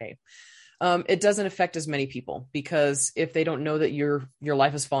that's okay. It doesn't affect as many people, because if they don't know that your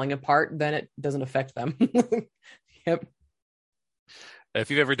life is falling apart, then it doesn't affect them. Yep. If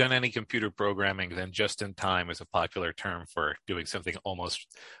you've ever done any computer programming, then just-in-time is a popular term for doing something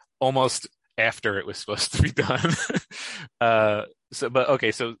almost after it was supposed to be done. So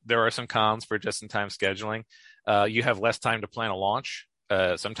there are some cons for just-in-time scheduling. You have less time to plan a launch.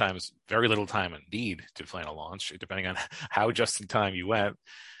 Sometimes very little time indeed to plan a launch, depending on how just-in-time you went.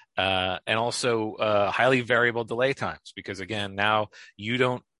 And also highly variable delay times, because again, now you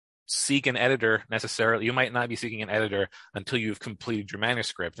don't seek an editor necessarily. You might not be seeking an editor until you've completed your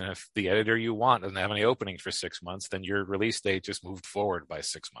manuscript. And if the editor you want doesn't have any openings for 6 months, then your release date just moved forward by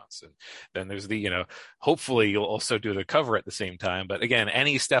 6 months. And then there's hopefully you'll also do the cover at the same time. But again,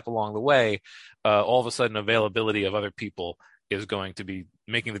 any step along the way, all of a sudden availability of other people is going to be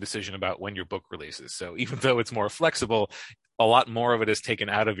making the decision about when your book releases. So even though it's more flexible, a lot more of it is taken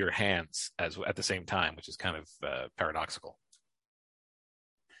out of your hands at the same time, which is kind of paradoxical.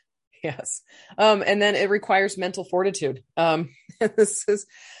 Yes. And then it requires mental fortitude. This is,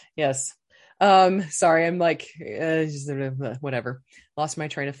 yes. Sorry, I'm like, whatever. Lost my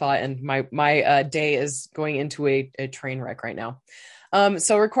train of thought, and my day is going into a train wreck right now.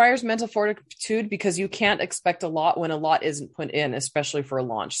 So it requires mental fortitude because you can't expect a lot when a lot isn't put in, especially for a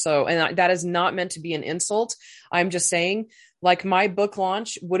launch. So, and that is not meant to be an insult. I'm just saying, like, my book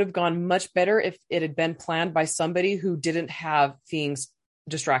launch would have gone much better if it had been planned by somebody who didn't have things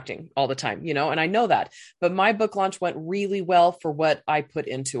distracting all the time, and I know that, but my book launch went really well for what I put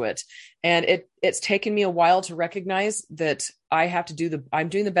into it. And it's taken me a while to recognize that I'm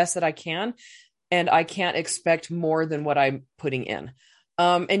doing the best that I can, and I can't expect more than what I'm putting in.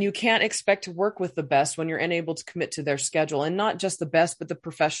 And you can't expect to work with the best when you're unable to commit to their schedule, and not just the best, but the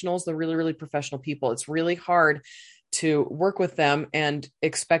professionals, the really, really professional people. It's really hard to work with them and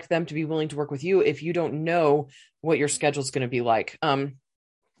expect them to be willing to work with you if you don't know what your schedule is going to be like.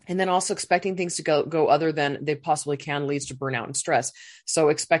 And then also expecting things to go other than they possibly can leads to burnout and stress. So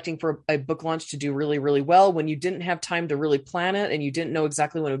expecting for a book launch to do really, really well when you didn't have time to really plan it and you didn't know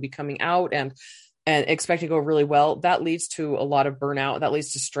exactly when it would be coming out, and expecting to go really well, that leads to a lot of burnout. That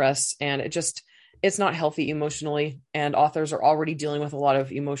leads to stress, and it's not healthy emotionally. And authors are already dealing with a lot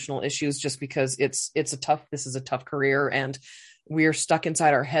of emotional issues just because this is a tough career, and we're stuck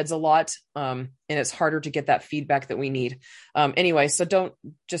inside our heads a lot. And it's harder to get that feedback that we need. Anyway, so don't,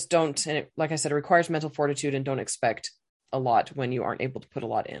 and like I said, it requires mental fortitude, and don't expect a lot when you aren't able to put a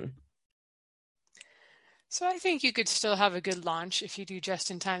lot in. So I think you could still have a good launch if you do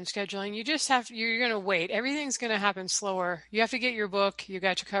just-in-time scheduling. You're going to wait. Everything's going to happen slower. You have to get your book, you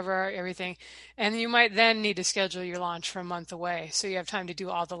got your cover art, everything. And you might then need to schedule your launch for a month away, so you have time to do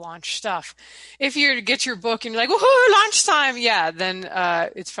all the launch stuff. If you get your book and you're like, woohoo, launch time, then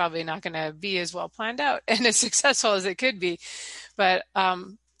it's probably not going to be as well planned out and as successful as it could be. But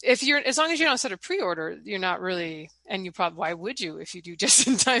as long as you don't set a pre-order, you're not really, and why would you if you do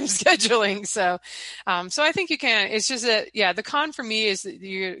just-in-time scheduling? So I think you can. It's just that, the con for me is that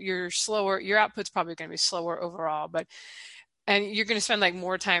you're slower. Your output's probably going to be slower overall, and you're going to spend like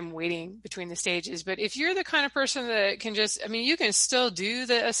more time waiting between the stages. But if you're the kind of person that can you can still do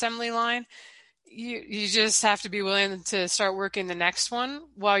the assembly line. You just have to be willing to start working the next one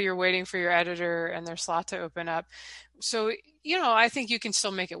while you're waiting for your editor and their slot to open up. So, I think you can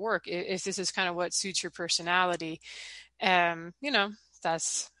still make it work if this is kind of what suits your personality.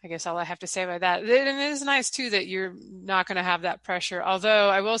 That's, I guess, all I have to say about that. And it is nice, too, that you're not going to have that pressure. Although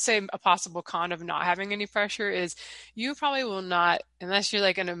I will say a possible con of not having any pressure is you probably will not, unless you're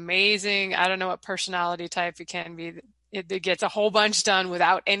like an amazing, I don't know what personality type it can be, it gets a whole bunch done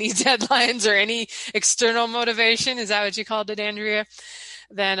without any deadlines or any external motivation. Is that what you called it, Andrea?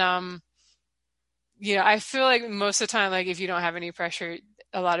 Then, I feel like most of the time, like if you don't have any pressure,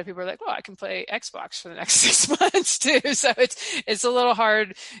 a lot of people are like, well, I can play Xbox for the next 6 months too. So it's a little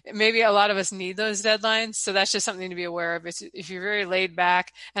hard. Maybe a lot of us need those deadlines. So that's just something to be aware of. If you're very laid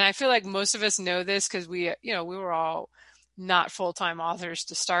back, and I feel like most of us know this because we were all not full-time authors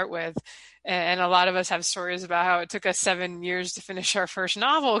to start with. And a lot of us have stories about how it took us 7 years to finish our first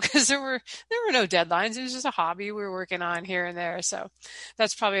novel because there were no deadlines. It was just a hobby we were working on here and there. So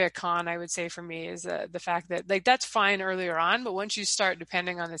that's probably a con, I would say, for me, is the fact that that's fine earlier on, but once you start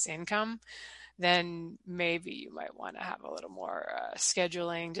depending on this income, then maybe you might want to have a little more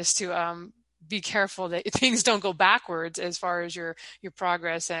scheduling just to be careful that things don't go backwards as far as your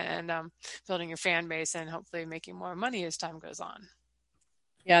progress and building your fan base and hopefully making more money as time goes on.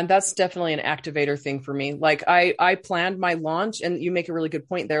 Yeah, and that's definitely an activator thing for me. Like I planned my launch, and you make a really good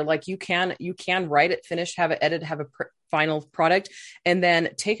point there. Like you can write it, finish, have it edit, have a final product, and then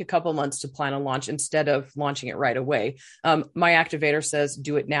take a couple months to plan a launch instead of launching it right away. My activator says,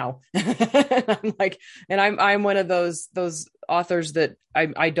 do it now. I'm one of those authors that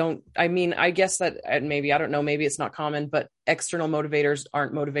I guess that maybe, I don't know, maybe it's not common, but external motivators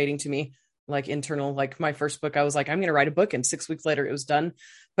aren't motivating to me. Like internal, like my first book, I was like, I'm going to write a book, and 6 weeks later it was done.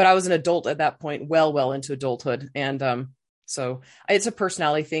 But I was an adult at that point, well into adulthood. And so it's a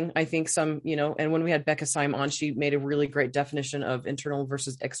personality thing. I think and when we had Becca Syme on, she made a really great definition of internal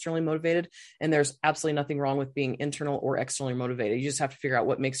versus externally motivated. And there's absolutely nothing wrong with being internal or externally motivated. You just have to figure out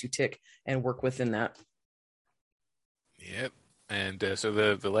what makes you tick and work within that. Yep. And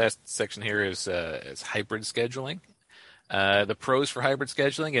so the last section here is hybrid scheduling. The pros for hybrid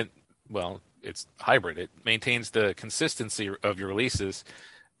scheduling, it's hybrid. It maintains the consistency of your releases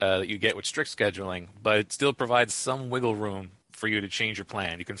that you get with strict scheduling, but it still provides some wiggle room for you to change your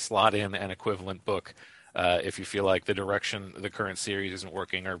plan. You can slot in an equivalent book if you feel like the direction of the current series isn't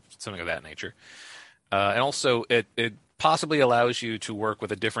working or something of that nature. And also, it possibly allows you to work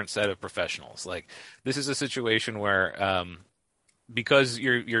with a different set of professionals. Like this is a situation where because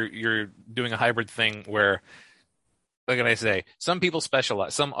you're doing a hybrid thing where what can I say? Some people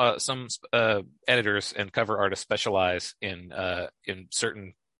specialize. Some editors and cover artists specialize in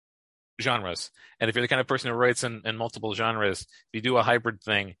certain genres. And if you're the kind of person who writes in multiple genres, if you do a hybrid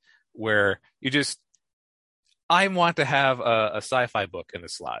thing where I want to have a sci-fi book in the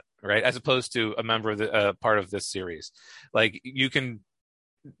slot, right? As opposed to a member of the part of this series. Like you can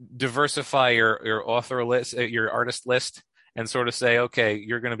diversify your author list, your artist list, and sort of say, okay,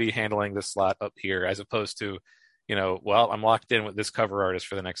 you're going to be handling this slot up here, as opposed to, well, I'm locked in with this cover artist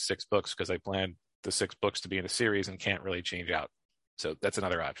for the next 6 books because I planned the 6 books to be in a series and can't really change out. So that's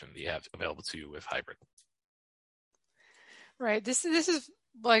another option that you have available to you with hybrid. Right. This is,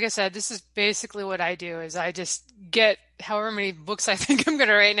 like I said, this is basically what I do is I just get however many books I think I'm going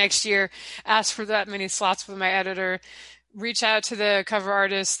to write next year, ask for that many slots with my editor, reach out to the cover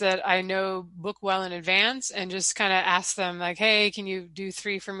artists that I know book well in advance and just kind of ask them like, hey, can you do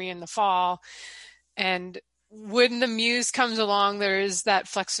 3 for me in the fall? And when the muse comes along, there is that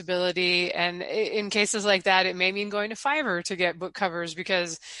flexibility. And in cases like that, it may mean going to Fiverr to get book covers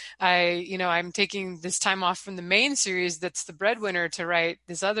because I'm taking this time off from the main series that's the breadwinner to write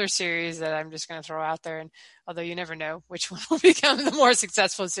this other series that I'm just going to throw out there. And although you never know which one will become the more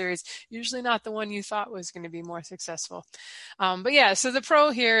successful series, usually not the one you thought was going to be more successful. But yeah, so the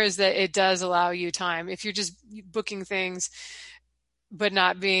pro here is that it does allow you time. If you're just booking things, but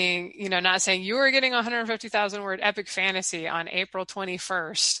not being, not saying you are getting a 150,000 word epic fantasy on April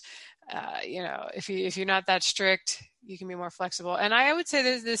 21st. If you're not that strict, you can be more flexible. And I would say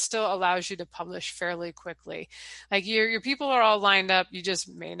that this still allows you to publish fairly quickly. Like your people are all lined up. You just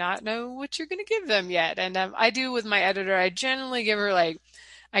may not know what you're going to give them yet. And I do with my editor, I generally give her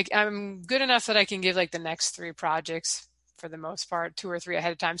I'm good enough that I can give the next 3 projects for the most part, 2 or 3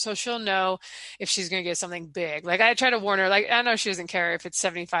 ahead of time. So she'll know if she's going to get something big. I try to warn her, I know she doesn't care if it's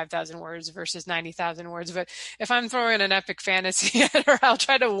 75,000 words versus 90,000 words, but if I'm throwing an epic fantasy at her, I'll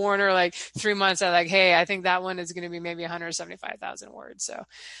try to warn her 3 months out, hey, I think that one is going to be maybe 175,000 words. So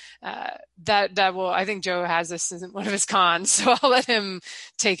that will, I think Joe has this as one of his cons, so I'll let him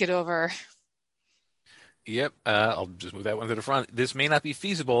take it over. Yep, I'll just move that one to the front. This may not be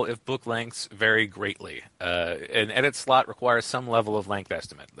feasible if book lengths vary greatly. An edit slot requires some level of length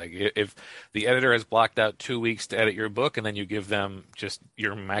estimate. If the editor has blocked out 2 weeks to edit your book and then you give them just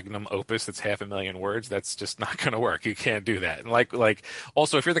your magnum opus that's 500,000 words, that's just not going to work. You can't do that. And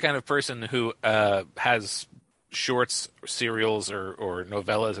also, if you're the kind of person who has shorts, serials, or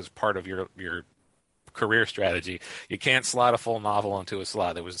novellas as part of your career strategy, you can't slot a full novel into a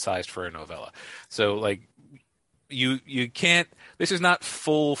slot that was sized for a novella. So you can't, this is not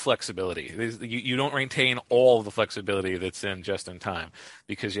full flexibility. You don't retain all the flexibility that's in just in time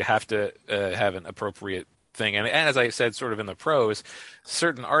because you have to have an appropriate thing. And as I said, sort of in the pros,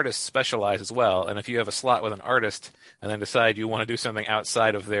 certain artists specialize as well. And if you have a slot with an artist and then decide you want to do something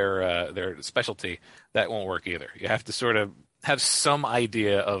outside of their specialty, that won't work either. You have to sort of have some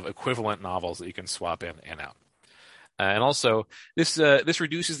idea of equivalent novels that you can swap in and out. And also, this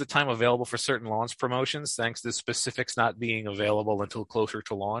reduces the time available for certain launch promotions, thanks to specifics not being available until closer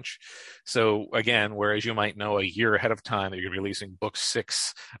to launch. So again, whereas you might know a year ahead of time that you're releasing book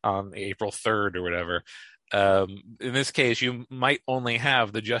 6 on April 3rd or whatever, in this case, you might only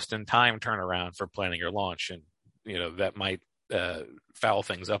have the just-in-time turnaround for planning your launch, and that might foul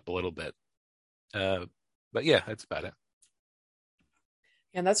things up a little bit. But yeah, that's about it.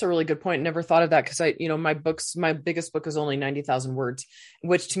 And that's a really good point. Never thought of that because my biggest book is only 90,000 words,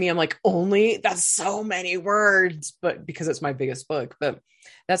 which to me, I'm that's so many words, but because it's my biggest book. But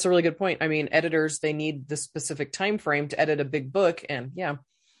that's a really good point. I mean, editors, they need the specific time frame to edit a big book. And yeah.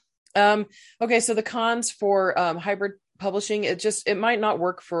 Okay. So the cons for hybrid publishing, it might not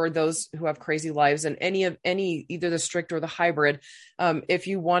work for those who have crazy lives, and either the strict or the hybrid. If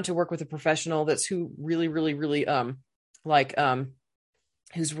you want to work with a professional who really, really, really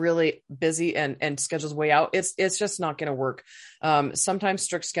who's really busy and schedules way out, it's just not going to work. Sometimes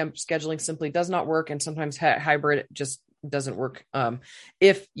strict scheduling simply does not work, and sometimes hybrid just doesn't work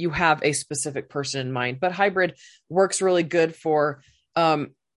if you have a specific person in mind. But hybrid works really good for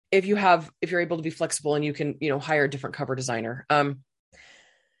if you're able to be flexible and you can hire a different cover designer.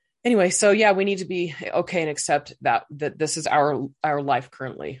 Anyway, so yeah, we need to be okay and accept that this is our life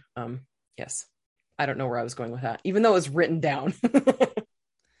currently. Yes, I don't know where I was going with that, even though it was written down.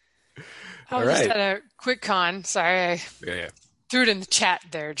 I just had a quick con. Sorry, I threw it in the chat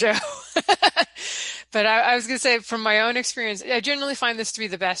there, Joe. But I was going to say, from my own experience, I generally find this to be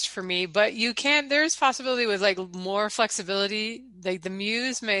the best for me. But there's possibility with more flexibility. The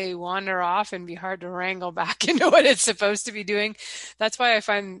muse may wander off and be hard to wrangle back into what it's supposed to be doing. That's why I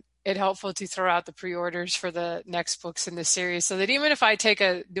find it helpful to throw out the pre-orders for the next books in the series, so that even if I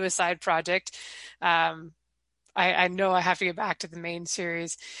do a side project, I know I have to get back to the main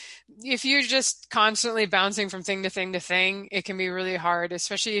series. If you're just constantly bouncing from thing to thing to thing, it can be really hard,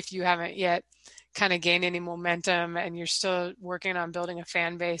 especially if you haven't yet kind of gained any momentum and you're still working on building a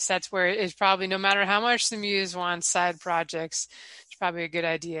fan base. That's where it's probably, no matter how much the Muse wants side projects, it's probably a good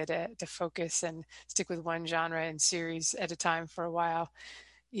idea to focus and stick with one genre and series at a time for a while.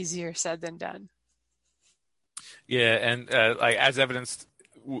 Easier said than done. Yeah, and like as evidenced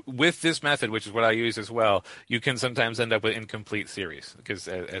with this method, which is what I use as well, you can sometimes end up with incomplete series because,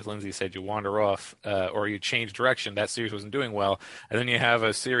 as Lindsay said, you wander off or you change direction. That series wasn't doing well, and then you have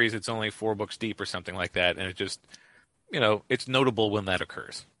a series that's only 4 books deep or something like that, and it just, it's notable when that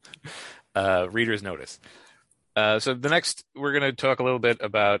occurs. Readers notice. So the next, we're going to talk a little bit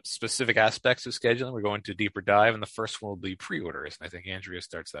about specific aspects of scheduling. We're going to deeper dive, and the first one will be pre-orders, and I think Andrea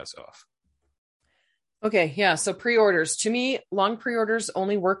starts us off. Okay, yeah. So pre-orders, to me, long pre-orders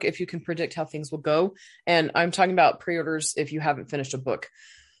only work if you can predict how things will go. And I'm talking about pre-orders if you haven't finished a book.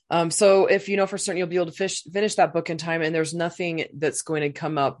 So if you know for certain you'll be able to finish that book in time, and there's nothing that's going to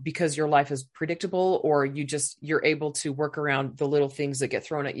come up because your life is predictable, or you're able to work around the little things that get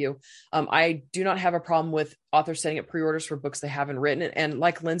thrown at you. I do not have a problem with authors setting up pre-orders for books they haven't written. And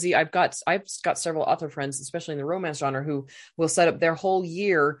like Lindsay, I've got several author friends, especially in the romance genre, who will set up their whole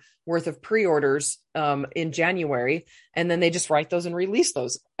year worth of pre-orders in January, and then they just write those and release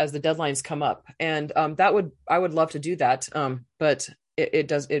those as the deadlines come up. And I would love to do that, but it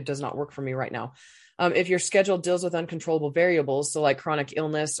does not work for me right now. If your schedule deals with uncontrollable variables, so like chronic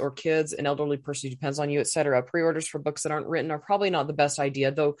illness or kids, an elderly person who depends on you, etc., pre-orders for books that aren't written are probably not the best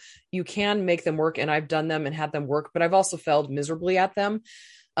idea, though you can make them work, and I've done them and had them work, but I've also failed miserably at them.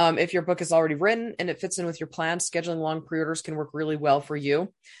 If your book is already written and it fits in with your plan, scheduling long pre-orders can work really well for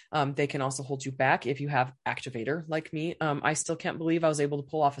you. They can also hold you back if you have Activator like me. I still can't believe I was able to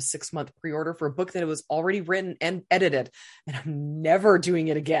pull off a 6-month pre-order for a book that was already written and edited, and I'm never doing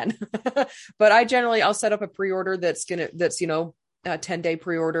it again. But I'll set up a pre-order that's a 10-day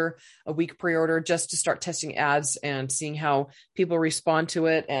pre-order, a week pre-order, just to start testing ads and seeing how people respond to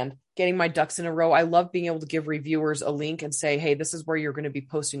it and getting my ducks in a row. I love being able to give reviewers a link and say, hey, this is where you're going to be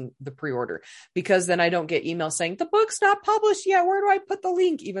posting the pre-order, because then I don't get emails saying the book's not published yet. Where do I put the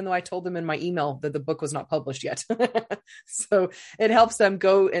link? Even though I told them in my email that the book was not published yet. So it helps them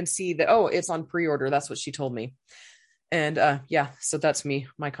go and see that, oh, it's on pre-order. That's what she told me. And so that's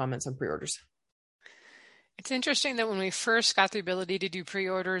my comments on pre-orders. It's interesting that when we first got the ability to do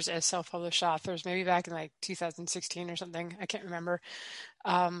pre-orders as self-published authors, maybe back in like 2016 or something, I can't remember.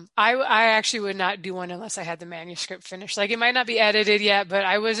 I actually would not do one unless I had the manuscript finished. Like, it might not be edited yet, but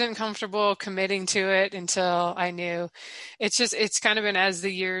I wasn't comfortable committing to it until I knew. It's kind of been, as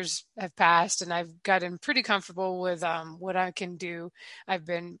the years have passed and I've gotten pretty comfortable with what I can do, I've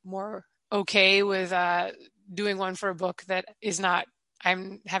been more okay with doing one for a book that I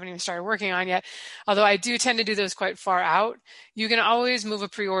haven't even started working on yet. Although I do tend to do those quite far out. You can always move a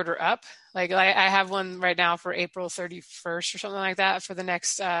pre-order up. Like I have one right now for April 31st or something like that for the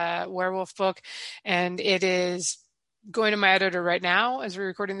next werewolf book. And it is going to my editor right now as we're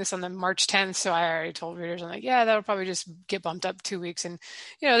recording this on the March 10th. So I already told readers, I'm like, yeah, that'll probably just get bumped up 2 weeks. And,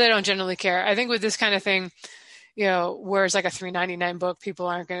 they don't generally care. I think with this kind of thing, whereas like a $3.99 book, people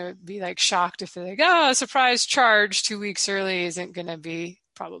aren't going to be like shocked if they're like, oh, a surprise charge 2 weeks early isn't going to be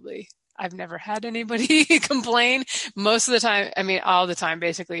probably. I've never had anybody complain. Most of the time, all the time,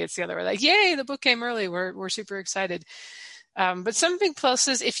 basically, it's the other way. Like, yay, the book came early. We're super excited. But some big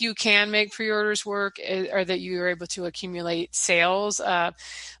pluses, if you can make pre-orders work, are that you are able to accumulate sales.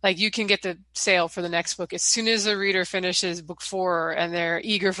 Like you can get the sale for the next book as soon as the reader finishes book 4 and they're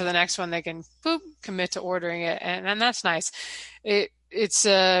eager for the next one, they can commit to ordering it. And that's nice. It's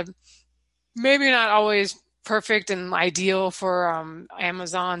maybe not always perfect and ideal for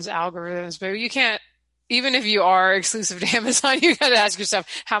Amazon's algorithms, but you can't, even if you are exclusive to Amazon, you got to ask yourself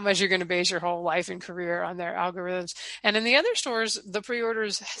how much you're going to base your whole life and career on their algorithms. And in the other stores, the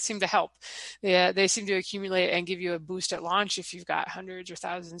pre-orders seem to help. They seem to accumulate and give you a boost at launch if you've got hundreds or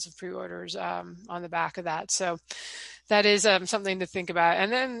thousands of pre-orders on the back of that. So that is something to think about.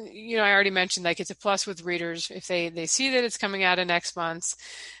 And then, I already mentioned, like, it's a plus with readers. If they see that it's coming out in next month,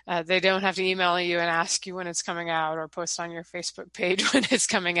 they don't have to email you and ask you when it's coming out or post on your Facebook page when it's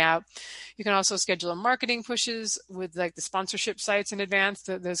coming out. You can also schedule marketing pushes with like the sponsorship sites in advance.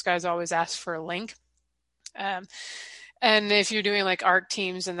 Those guys always ask for a link. And if you're doing like art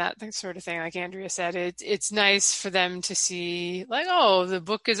teams and that sort of thing, like Andrea said, it's nice for them to see like, oh, the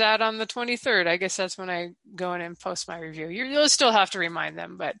book is out on the 23rd. I guess that's when I go in and post my review. You'll still have to remind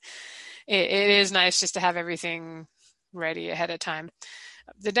them, but it is nice just to have everything ready ahead of time.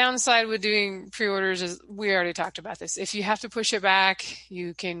 The downside with doing pre-orders is we already talked about this. If you have to push it back,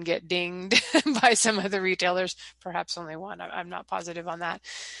 you can get dinged by some of the retailers, perhaps only one. I'm not positive on that.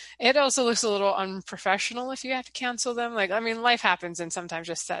 It also looks a little unprofessional if you have to cancel them. Like, I mean, life happens, and sometimes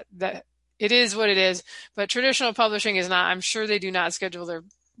just that it is what it is. But traditional publishing is not. I'm sure they do not schedule their.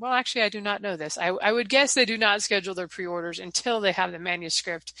 Well, actually, I do not know this. I would guess they do not schedule their pre-orders until they have the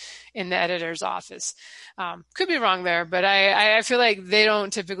manuscript in the editor's office. Could be wrong there, but I feel like they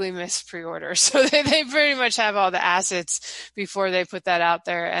don't typically miss pre-orders. So they pretty much have all the assets before they put that out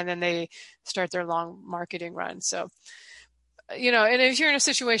there, and then they start their long marketing run. So, and if you're in a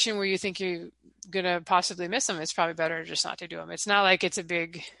situation where you think you're going to possibly miss them, it's probably better just not to do them. It's not like it's a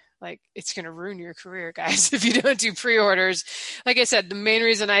big... Like, it's going to ruin your career, guys, if you don't do pre-orders. Like I said, the main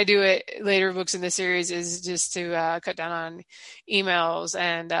reason I do it later books in the series is just to cut down on emails.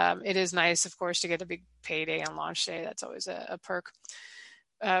 And it is nice, of course, to get a big payday on launch day. That's always a perk.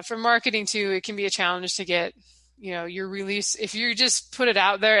 For marketing, too, it can be a challenge to get, your release. If you just put it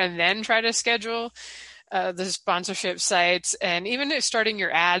out there and then try to schedule the sponsorship sites, and even starting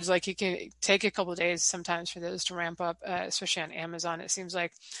your ads, like it can take a couple of days sometimes for those to ramp up, especially on Amazon, it seems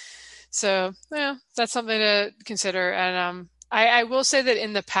like. So, that's something to consider. And I will say that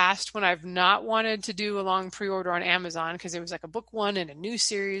in the past, when I've not wanted to do a long pre-order on Amazon, because it was like a book one and a new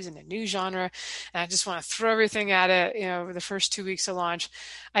series and a new genre, and I just want to throw everything at it, over the first 2 weeks of launch,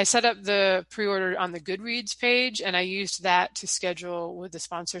 I set up the pre-order on the Goodreads page, and I used that to schedule with the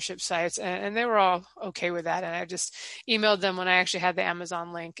sponsorship sites, and they were all okay with that. And I just emailed them when I actually had the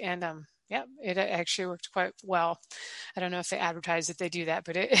Amazon link, and it actually worked quite well. I don't know if they advertise that they do that,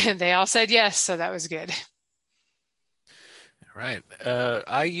 but they all said yes, so that was good. Right.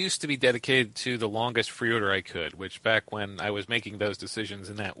 I used to be dedicated to the longest pre-order I could, which back when I was making those decisions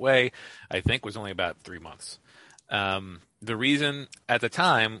in that way, I think was only about 3 months. The reason at the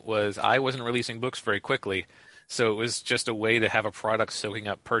time was I wasn't releasing books very quickly, so it was just a way to have a product soaking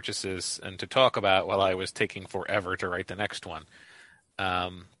up purchases and to talk about while I was taking forever to write the next one.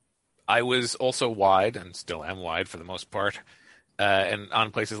 I was also wide, and still am wide for the most part, and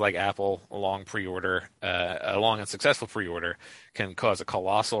on places like Apple, a long and successful pre-order can cause a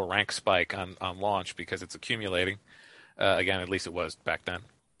colossal rank spike on launch because it's accumulating. Again, at least it was back then.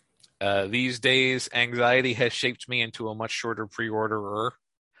 These days, anxiety has shaped me into a much shorter pre-orderer,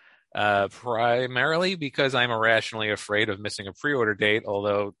 primarily because I'm irrationally afraid of missing a pre-order date,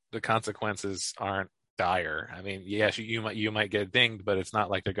 although the consequences aren't dire. I mean, yes, you might get dinged, but it's not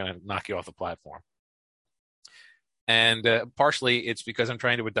like they're going to knock you off the platform. And partially it's because I'm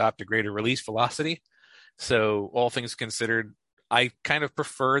trying to adopt a greater release velocity. So all things considered, I kind of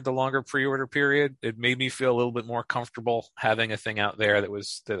preferred the longer pre-order period. It made me feel a little bit more comfortable having a thing out there it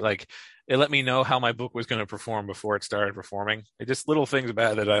let me know how my book was going to perform before it started performing. It just little things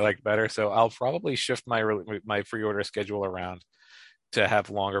about it that I liked better. So I'll probably shift my pre-order schedule around to have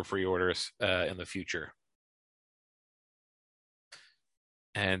longer pre-orders in the future.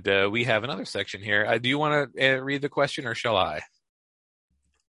 And we have another section here. Do you want to read the question, or shall I?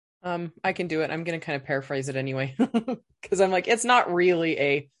 I can do it. I'm going to kind of paraphrase it anyway, because I'm like, it's not really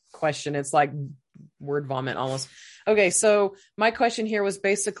a question. It's like word vomit almost. Okay, so my question here was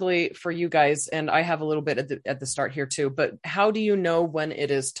basically for you guys, and I have a little bit at the start here too, but how do you know when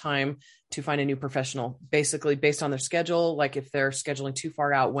it is time to find a new professional? Basically, based on their schedule, like if they're scheduling too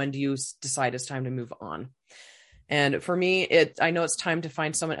far out, when do you decide it's time to move on? And for me, I know it's time to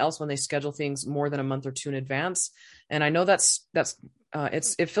find someone else when they schedule things more than a month or two in advance. And I know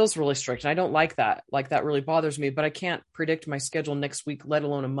it feels really strict. And I don't like that. Like that really bothers me, but I can't predict my schedule next week, let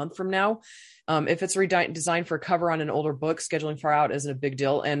alone a month from now. If it's designed for a cover on an older book, scheduling far out isn't a big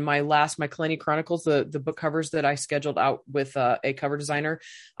deal. And my Kalani Chronicles, the book covers that I scheduled out with a cover designer,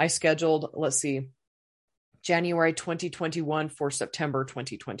 I scheduled, January 2021 for September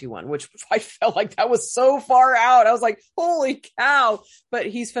 2021, which I felt like that was so far out. I was like, holy cow, but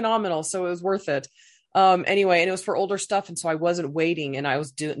he's phenomenal. So it was worth it. Anyway, and it was for older stuff. And so I wasn't waiting, and I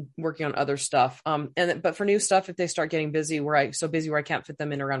was working on other stuff. But for new stuff, if they start getting busy where I can't fit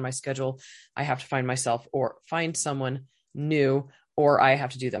them in around my schedule, I have to find myself or find someone new, or I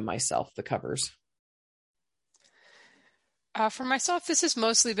have to do them myself, the covers. For myself, this has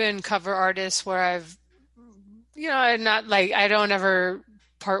mostly been cover artists where I've, I don't ever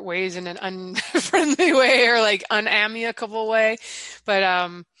part ways in an unfriendly way or like unamicable way.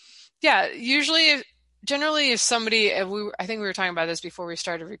 But, usually generally, if somebody, I think we were talking about this before we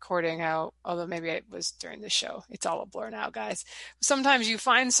started recording, how, although maybe it was during the show, it's all a blur now, guys. Sometimes you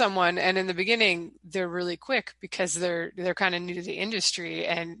find someone and in the beginning, they're really quick because they're kind of new to the industry,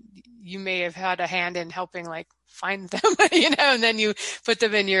 and you may have had a hand in helping like find them, and then you put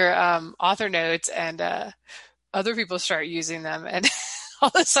them in your author notes, and other people start using them, and all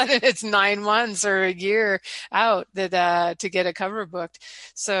of a sudden it's 9 months or a year out that to get a cover booked.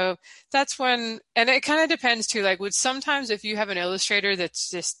 So that's when, and it kind of depends too. Like, with sometimes if you have an illustrator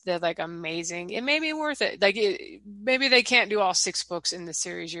they're like amazing, it may be worth it. Like, maybe they can't do all 6 books in the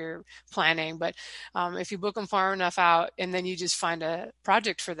series you're planning, but if you book them far enough out, and then you just find a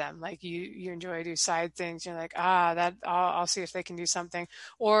project for them, like you enjoy to do side things, you're like, that I'll see if they can do something.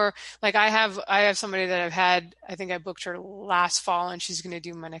 Or like I have somebody that I've had, I think I booked her last fall, and she's going to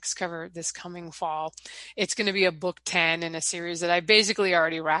do my next cover this coming fall. It's going to be a book 10 in a series that I basically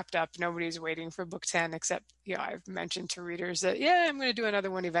already wrapped up. Nobody's waiting for book 10 except, I've mentioned to readers that, I'm going to do another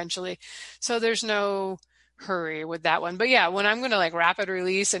one eventually. So there's no hurry with that one. But yeah, when I'm going to like rapid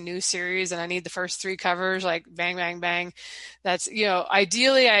release a new series and I need the first 3 covers, like bang, bang, bang, that's,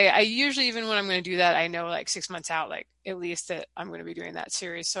 ideally I usually, even when I'm going to do that, I know like 6 months out, like at least that I'm going to be doing that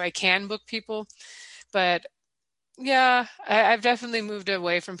series. So I can book people. But yeah, I've definitely moved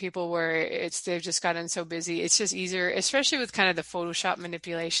away from people where they've just gotten so busy. It's just easier, especially with kind of the Photoshop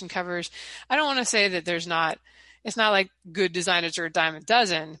manipulation covers. I don't want to say that it's not like good designers are a dime a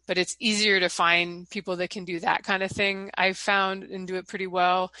dozen, but it's easier to find people that can do that kind of thing. I've found and do it pretty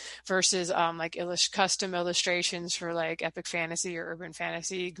well versus like custom illustrations for like epic fantasy or urban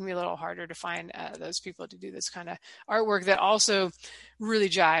fantasy. It can be a little harder to find those people to do this kind of artwork that also really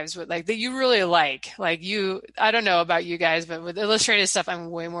jives with like that you really like I don't know about you guys, but with illustrated stuff I'm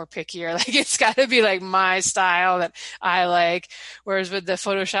way more pickier. Like, it's got to be like my style that I like, whereas with the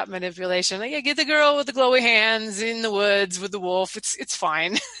Photoshop manipulation, like, get the girl with the glowy hands in the woods with the wolf, it's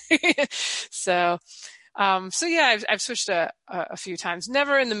fine. So yeah, I've switched a few times.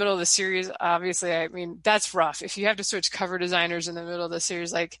 Never in the middle of the series, obviously. I mean, that's rough. If you have to switch cover designers in the middle of the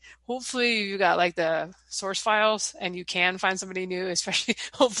series, like, hopefully you got like the source files and you can find somebody new, especially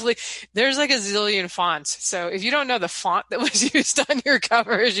hopefully there's like a zillion fonts. So if you don't know the font that was used on your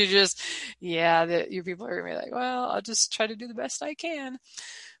covers, your people are gonna be like, well, I'll just try to do the best I can.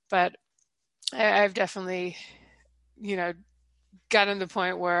 But I've definitely, gotten to the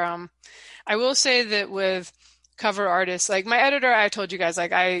point where I will say that with cover artists, like my editor, I told you guys,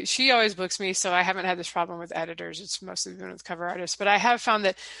 like she always books me, so I haven't had this problem with editors. It's mostly been with cover artists. But I have found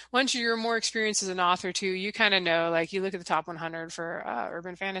that once you're more experienced as an author too, you kind of know, like, you look at the top 100 for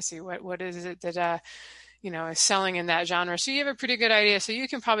urban fantasy. What is it that is selling in that genre. So you have a pretty good idea. So you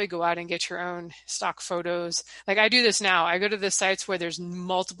can probably go out and get your own stock photos. Like, I do this now. I go to the sites where there's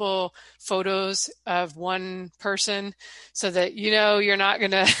multiple photos of one person so that, you're not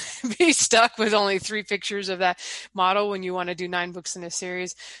going to be stuck with only 3 pictures of that model when you want to do 9 books in a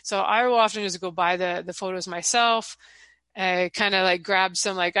series. So I will often just go buy the photos myself. I kind of like grab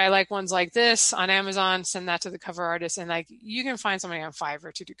some, like, I like ones like this on Amazon, send that to the cover artist, and like you can find somebody on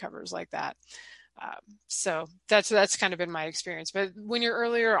Fiverr to do covers like that. So that's kind of been my experience. But when you're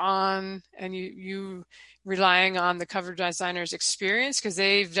earlier on and you relying on the cover designer's experience, because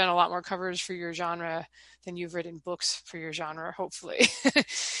they've done a lot more covers for your genre than you've written books for your genre, hopefully,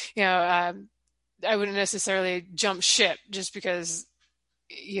 I wouldn't necessarily jump ship just because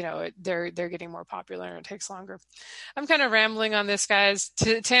they're getting more popular and it takes longer. I'm kind of rambling on this, guys.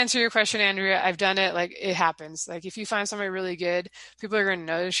 To answer your question, Andrea, I've done it. Like, it happens. Like, if you find somebody really good, people are going to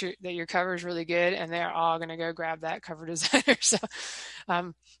notice that your cover is really good, and they're all going to go grab that cover designer. So,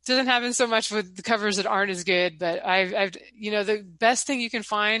 doesn't happen so much with the covers that aren't as good, but I've the best thing you can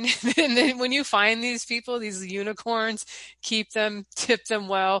find, and then when you find these people, these unicorns, keep them, tip them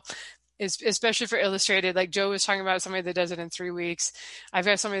well. Especially for illustrated, like Joe was talking about, somebody that does it in 3 weeks. I've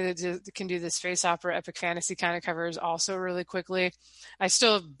got somebody that can do the space opera, epic fantasy kind of covers also really quickly. I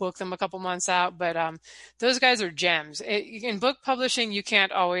still book them a couple months out, but those guys are gems. In book publishing, you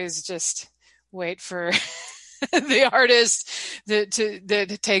can't always just wait for the artist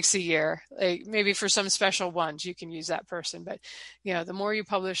that takes a year. Like, maybe for some special ones you can use that person, but the more you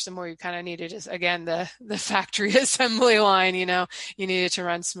publish, the more you kind of need it. Is, again, the factory assembly line. You need it to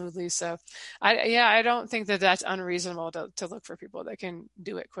run smoothly. So I don't think that that's unreasonable to look for people that can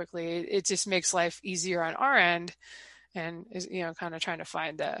do it quickly. It just makes life easier on our end, and is kind of trying to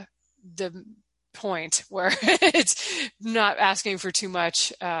find the point where it's not asking for too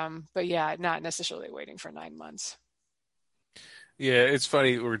much, but not necessarily waiting for 9 months. Yeah, it's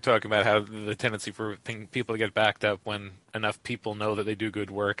funny. We're talking about how the tendency for people to get backed up when enough people know that they do good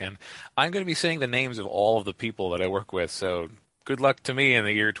work. And I'm going to be saying the names of all of the people that I work with. So good luck to me in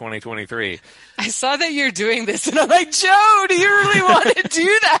the year 2023. I saw that you're doing this, and I'm like, Joe, do you really want to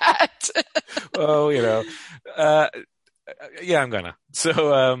do that? Oh, uh, yeah, I'm gonna.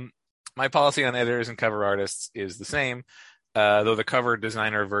 So, my policy on editors and cover artists is the same, though the cover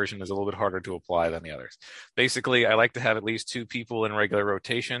designer version is a little bit harder to apply than the others. Basically, I like to have at least two people in regular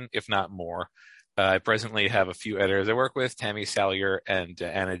rotation, if not more. I presently have a few editors I work with. Tammy Salyer and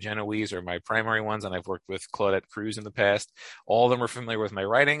Anna Genoese are my primary ones, and I've worked with Claudette Cruz in the past. All of them are familiar with my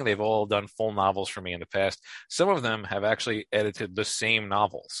writing. They've all done full novels for me in the past. Some of them have actually edited the same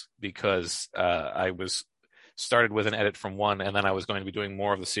novels because I was started with an edit from one, and then I was going to be doing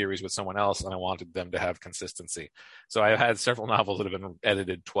more of the series with someone else, and I wanted them to have consistency. So I've had several novels that have been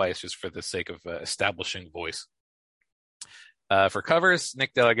edited twice just for the sake of establishing voice. For covers,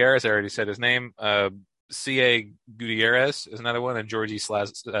 Nick Delaguerres, I already said his name. C.A. Gutierrez is another one, and Georgi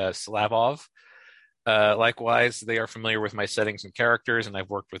Slavov. Likewise, they are familiar with my settings and characters, and I've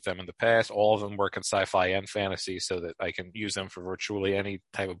worked with them in the past. All of them work in sci-fi and fantasy so that I can use them for virtually any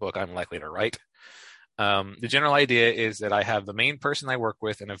type of book I'm likely to write. The general idea is that I have the main person I work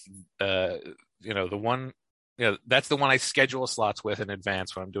with, and if the one, that's the one I schedule slots with in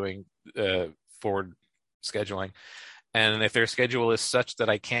advance when I'm doing forward scheduling. And if their schedule is such that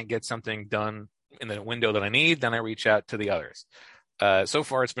I can't get something done in the window that I need, then I reach out to the others. So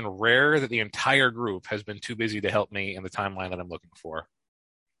far, it's been rare that the entire group has been too busy to help me in the timeline that I'm looking for.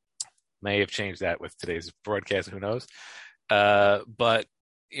 May have changed that with today's broadcast, who knows? But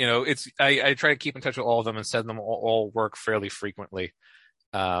I try to keep in touch with all of them and send them all work fairly frequently.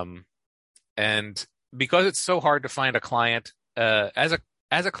 And because it's so hard to find a client,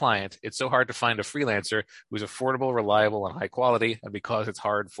 as a client, it's so hard to find a freelancer who's affordable, reliable, and high quality. And because it's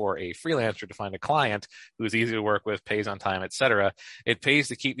hard for a freelancer to find a client who's easy to work with, pays on time, etc., it pays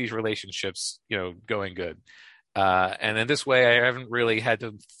to keep these relationships, going good. And in this way, I haven't really had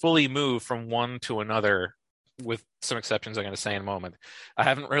to fully move from one to another, with some exceptions I'm going to say in a moment. I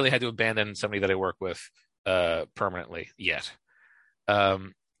haven't really had to abandon somebody that I work with permanently yet.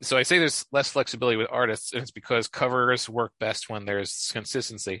 So I say there's less flexibility with artists, and it's because covers work best when there's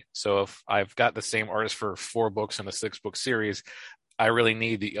consistency. So if I've got the same artist for 4 books in a 6-book series, I really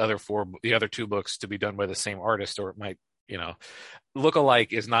need the other 2 books to be done by the same artist, or it might, look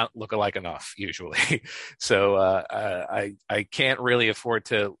alike is not look alike enough usually. So I can't really afford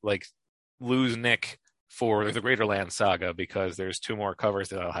to lose Nick for the Greater Land Saga because there's 2 more covers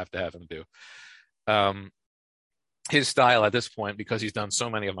that I'll have to have him do. His style at this point, because he's done so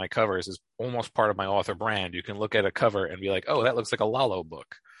many of my covers, is almost part of my author brand. You can look at a cover and be like, oh, that looks like a Lalo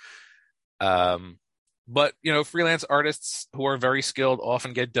book. But, freelance artists who are very skilled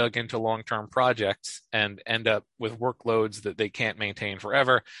often get dug into long-term projects and end up with workloads that they can't maintain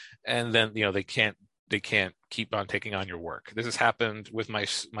forever. And then, they can't keep on taking on your work. This has happened with my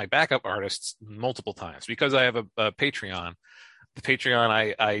backup artists multiple times because I have a Patreon. The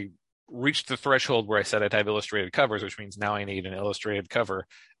Patreon, I reached the threshold where I said I'd have illustrated covers, which means now I need an illustrated cover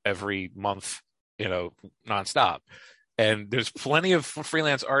every month, nonstop. And there's plenty of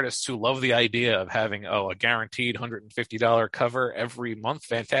freelance artists who love the idea of having, a guaranteed $150 cover every month.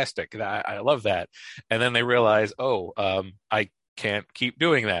 Fantastic. I love that. And then they realize, I can't keep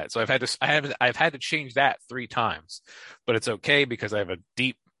doing that. So I've had to change that 3 times, but it's okay because I have a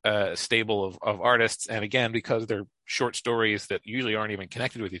deep stable of artists. And again, because they're short stories that usually aren't even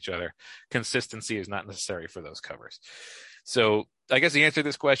connected with each other, consistency is not necessary for those covers. So I guess the answer to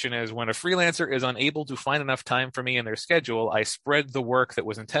this question is when a freelancer is unable to find enough time for me in their schedule, I spread the work that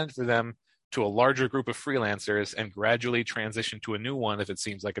was intended for them to a larger group of freelancers and gradually transition to a new one if it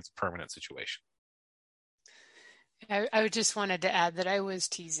seems like it's a permanent situation. I just wanted to add that I was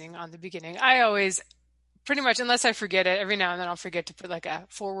teasing on the beginning. I always, pretty much, unless I forget it, every now and then I'll forget to put a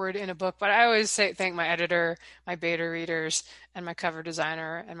forward in a book, but I always thank my editor, my beta readers, and my cover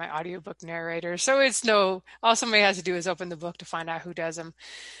designer, and my audiobook narrator. So all somebody has to do is open the book to find out who does them.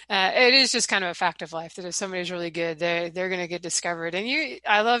 It is just kind of a fact of life that if somebody's really good, they're going to get discovered. And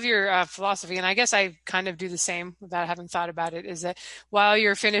I love your philosophy, and I guess I kind of do the same without having thought about it, is that while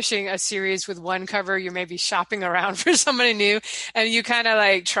you're finishing a series with one cover, you're maybe shopping around for somebody new, and you kind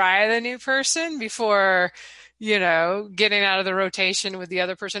of try the new person before getting out of the rotation with the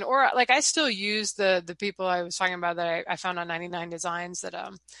other person. Or I still use the people I was talking about that I found on 99 Designs that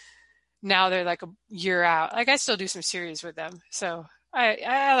now they're a year out. I still do some series with them. So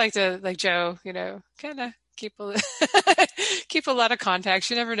I like to, like Joe, kind of keep a lot of contacts.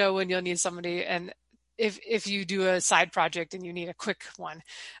 You never know when you'll need somebody. And if you do a side project and you need a quick one,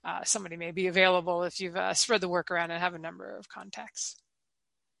 somebody may be available if you've spread the work around and have a number of contacts.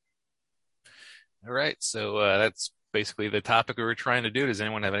 All right. So that's basically the topic we were trying to do. Does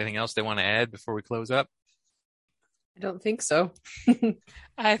anyone have anything else they want to add before we close up? I don't think so.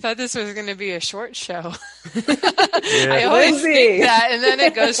 I thought this was going to be a short show. Yeah. I always Lindsay. think that, and then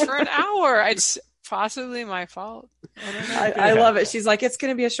it goes for an hour. It's possibly my fault. I don't know. I love it. She's like, it's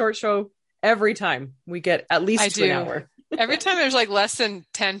going to be a short show every time. We get at least to an hour. Every time there's like less than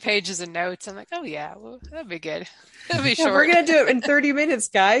 10 pages of notes, I'm like, oh yeah, well, that'd be good. It'll be short. We're going to do it in 30 minutes,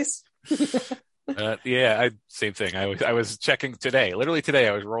 guys. Same thing. I was checking today. Literally today,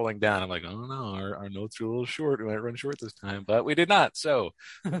 I was rolling down. I'm like, oh no, our notes are a little short. We might run short this time, but we did not. So,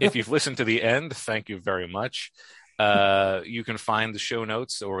 if you've listened to the end, thank you very much. You can find the show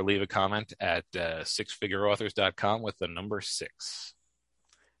notes or leave a comment at sixfigureauthors.com with the number 6.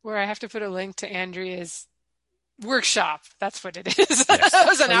 Where I have to put a link to Andrea's workshop. That's what it is. Yes. That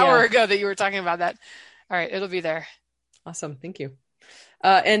was an hour ago that you were talking about that. All right, it'll be there. Awesome. Thank you.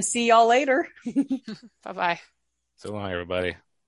 And see y'all later. Bye-bye. So long, everybody.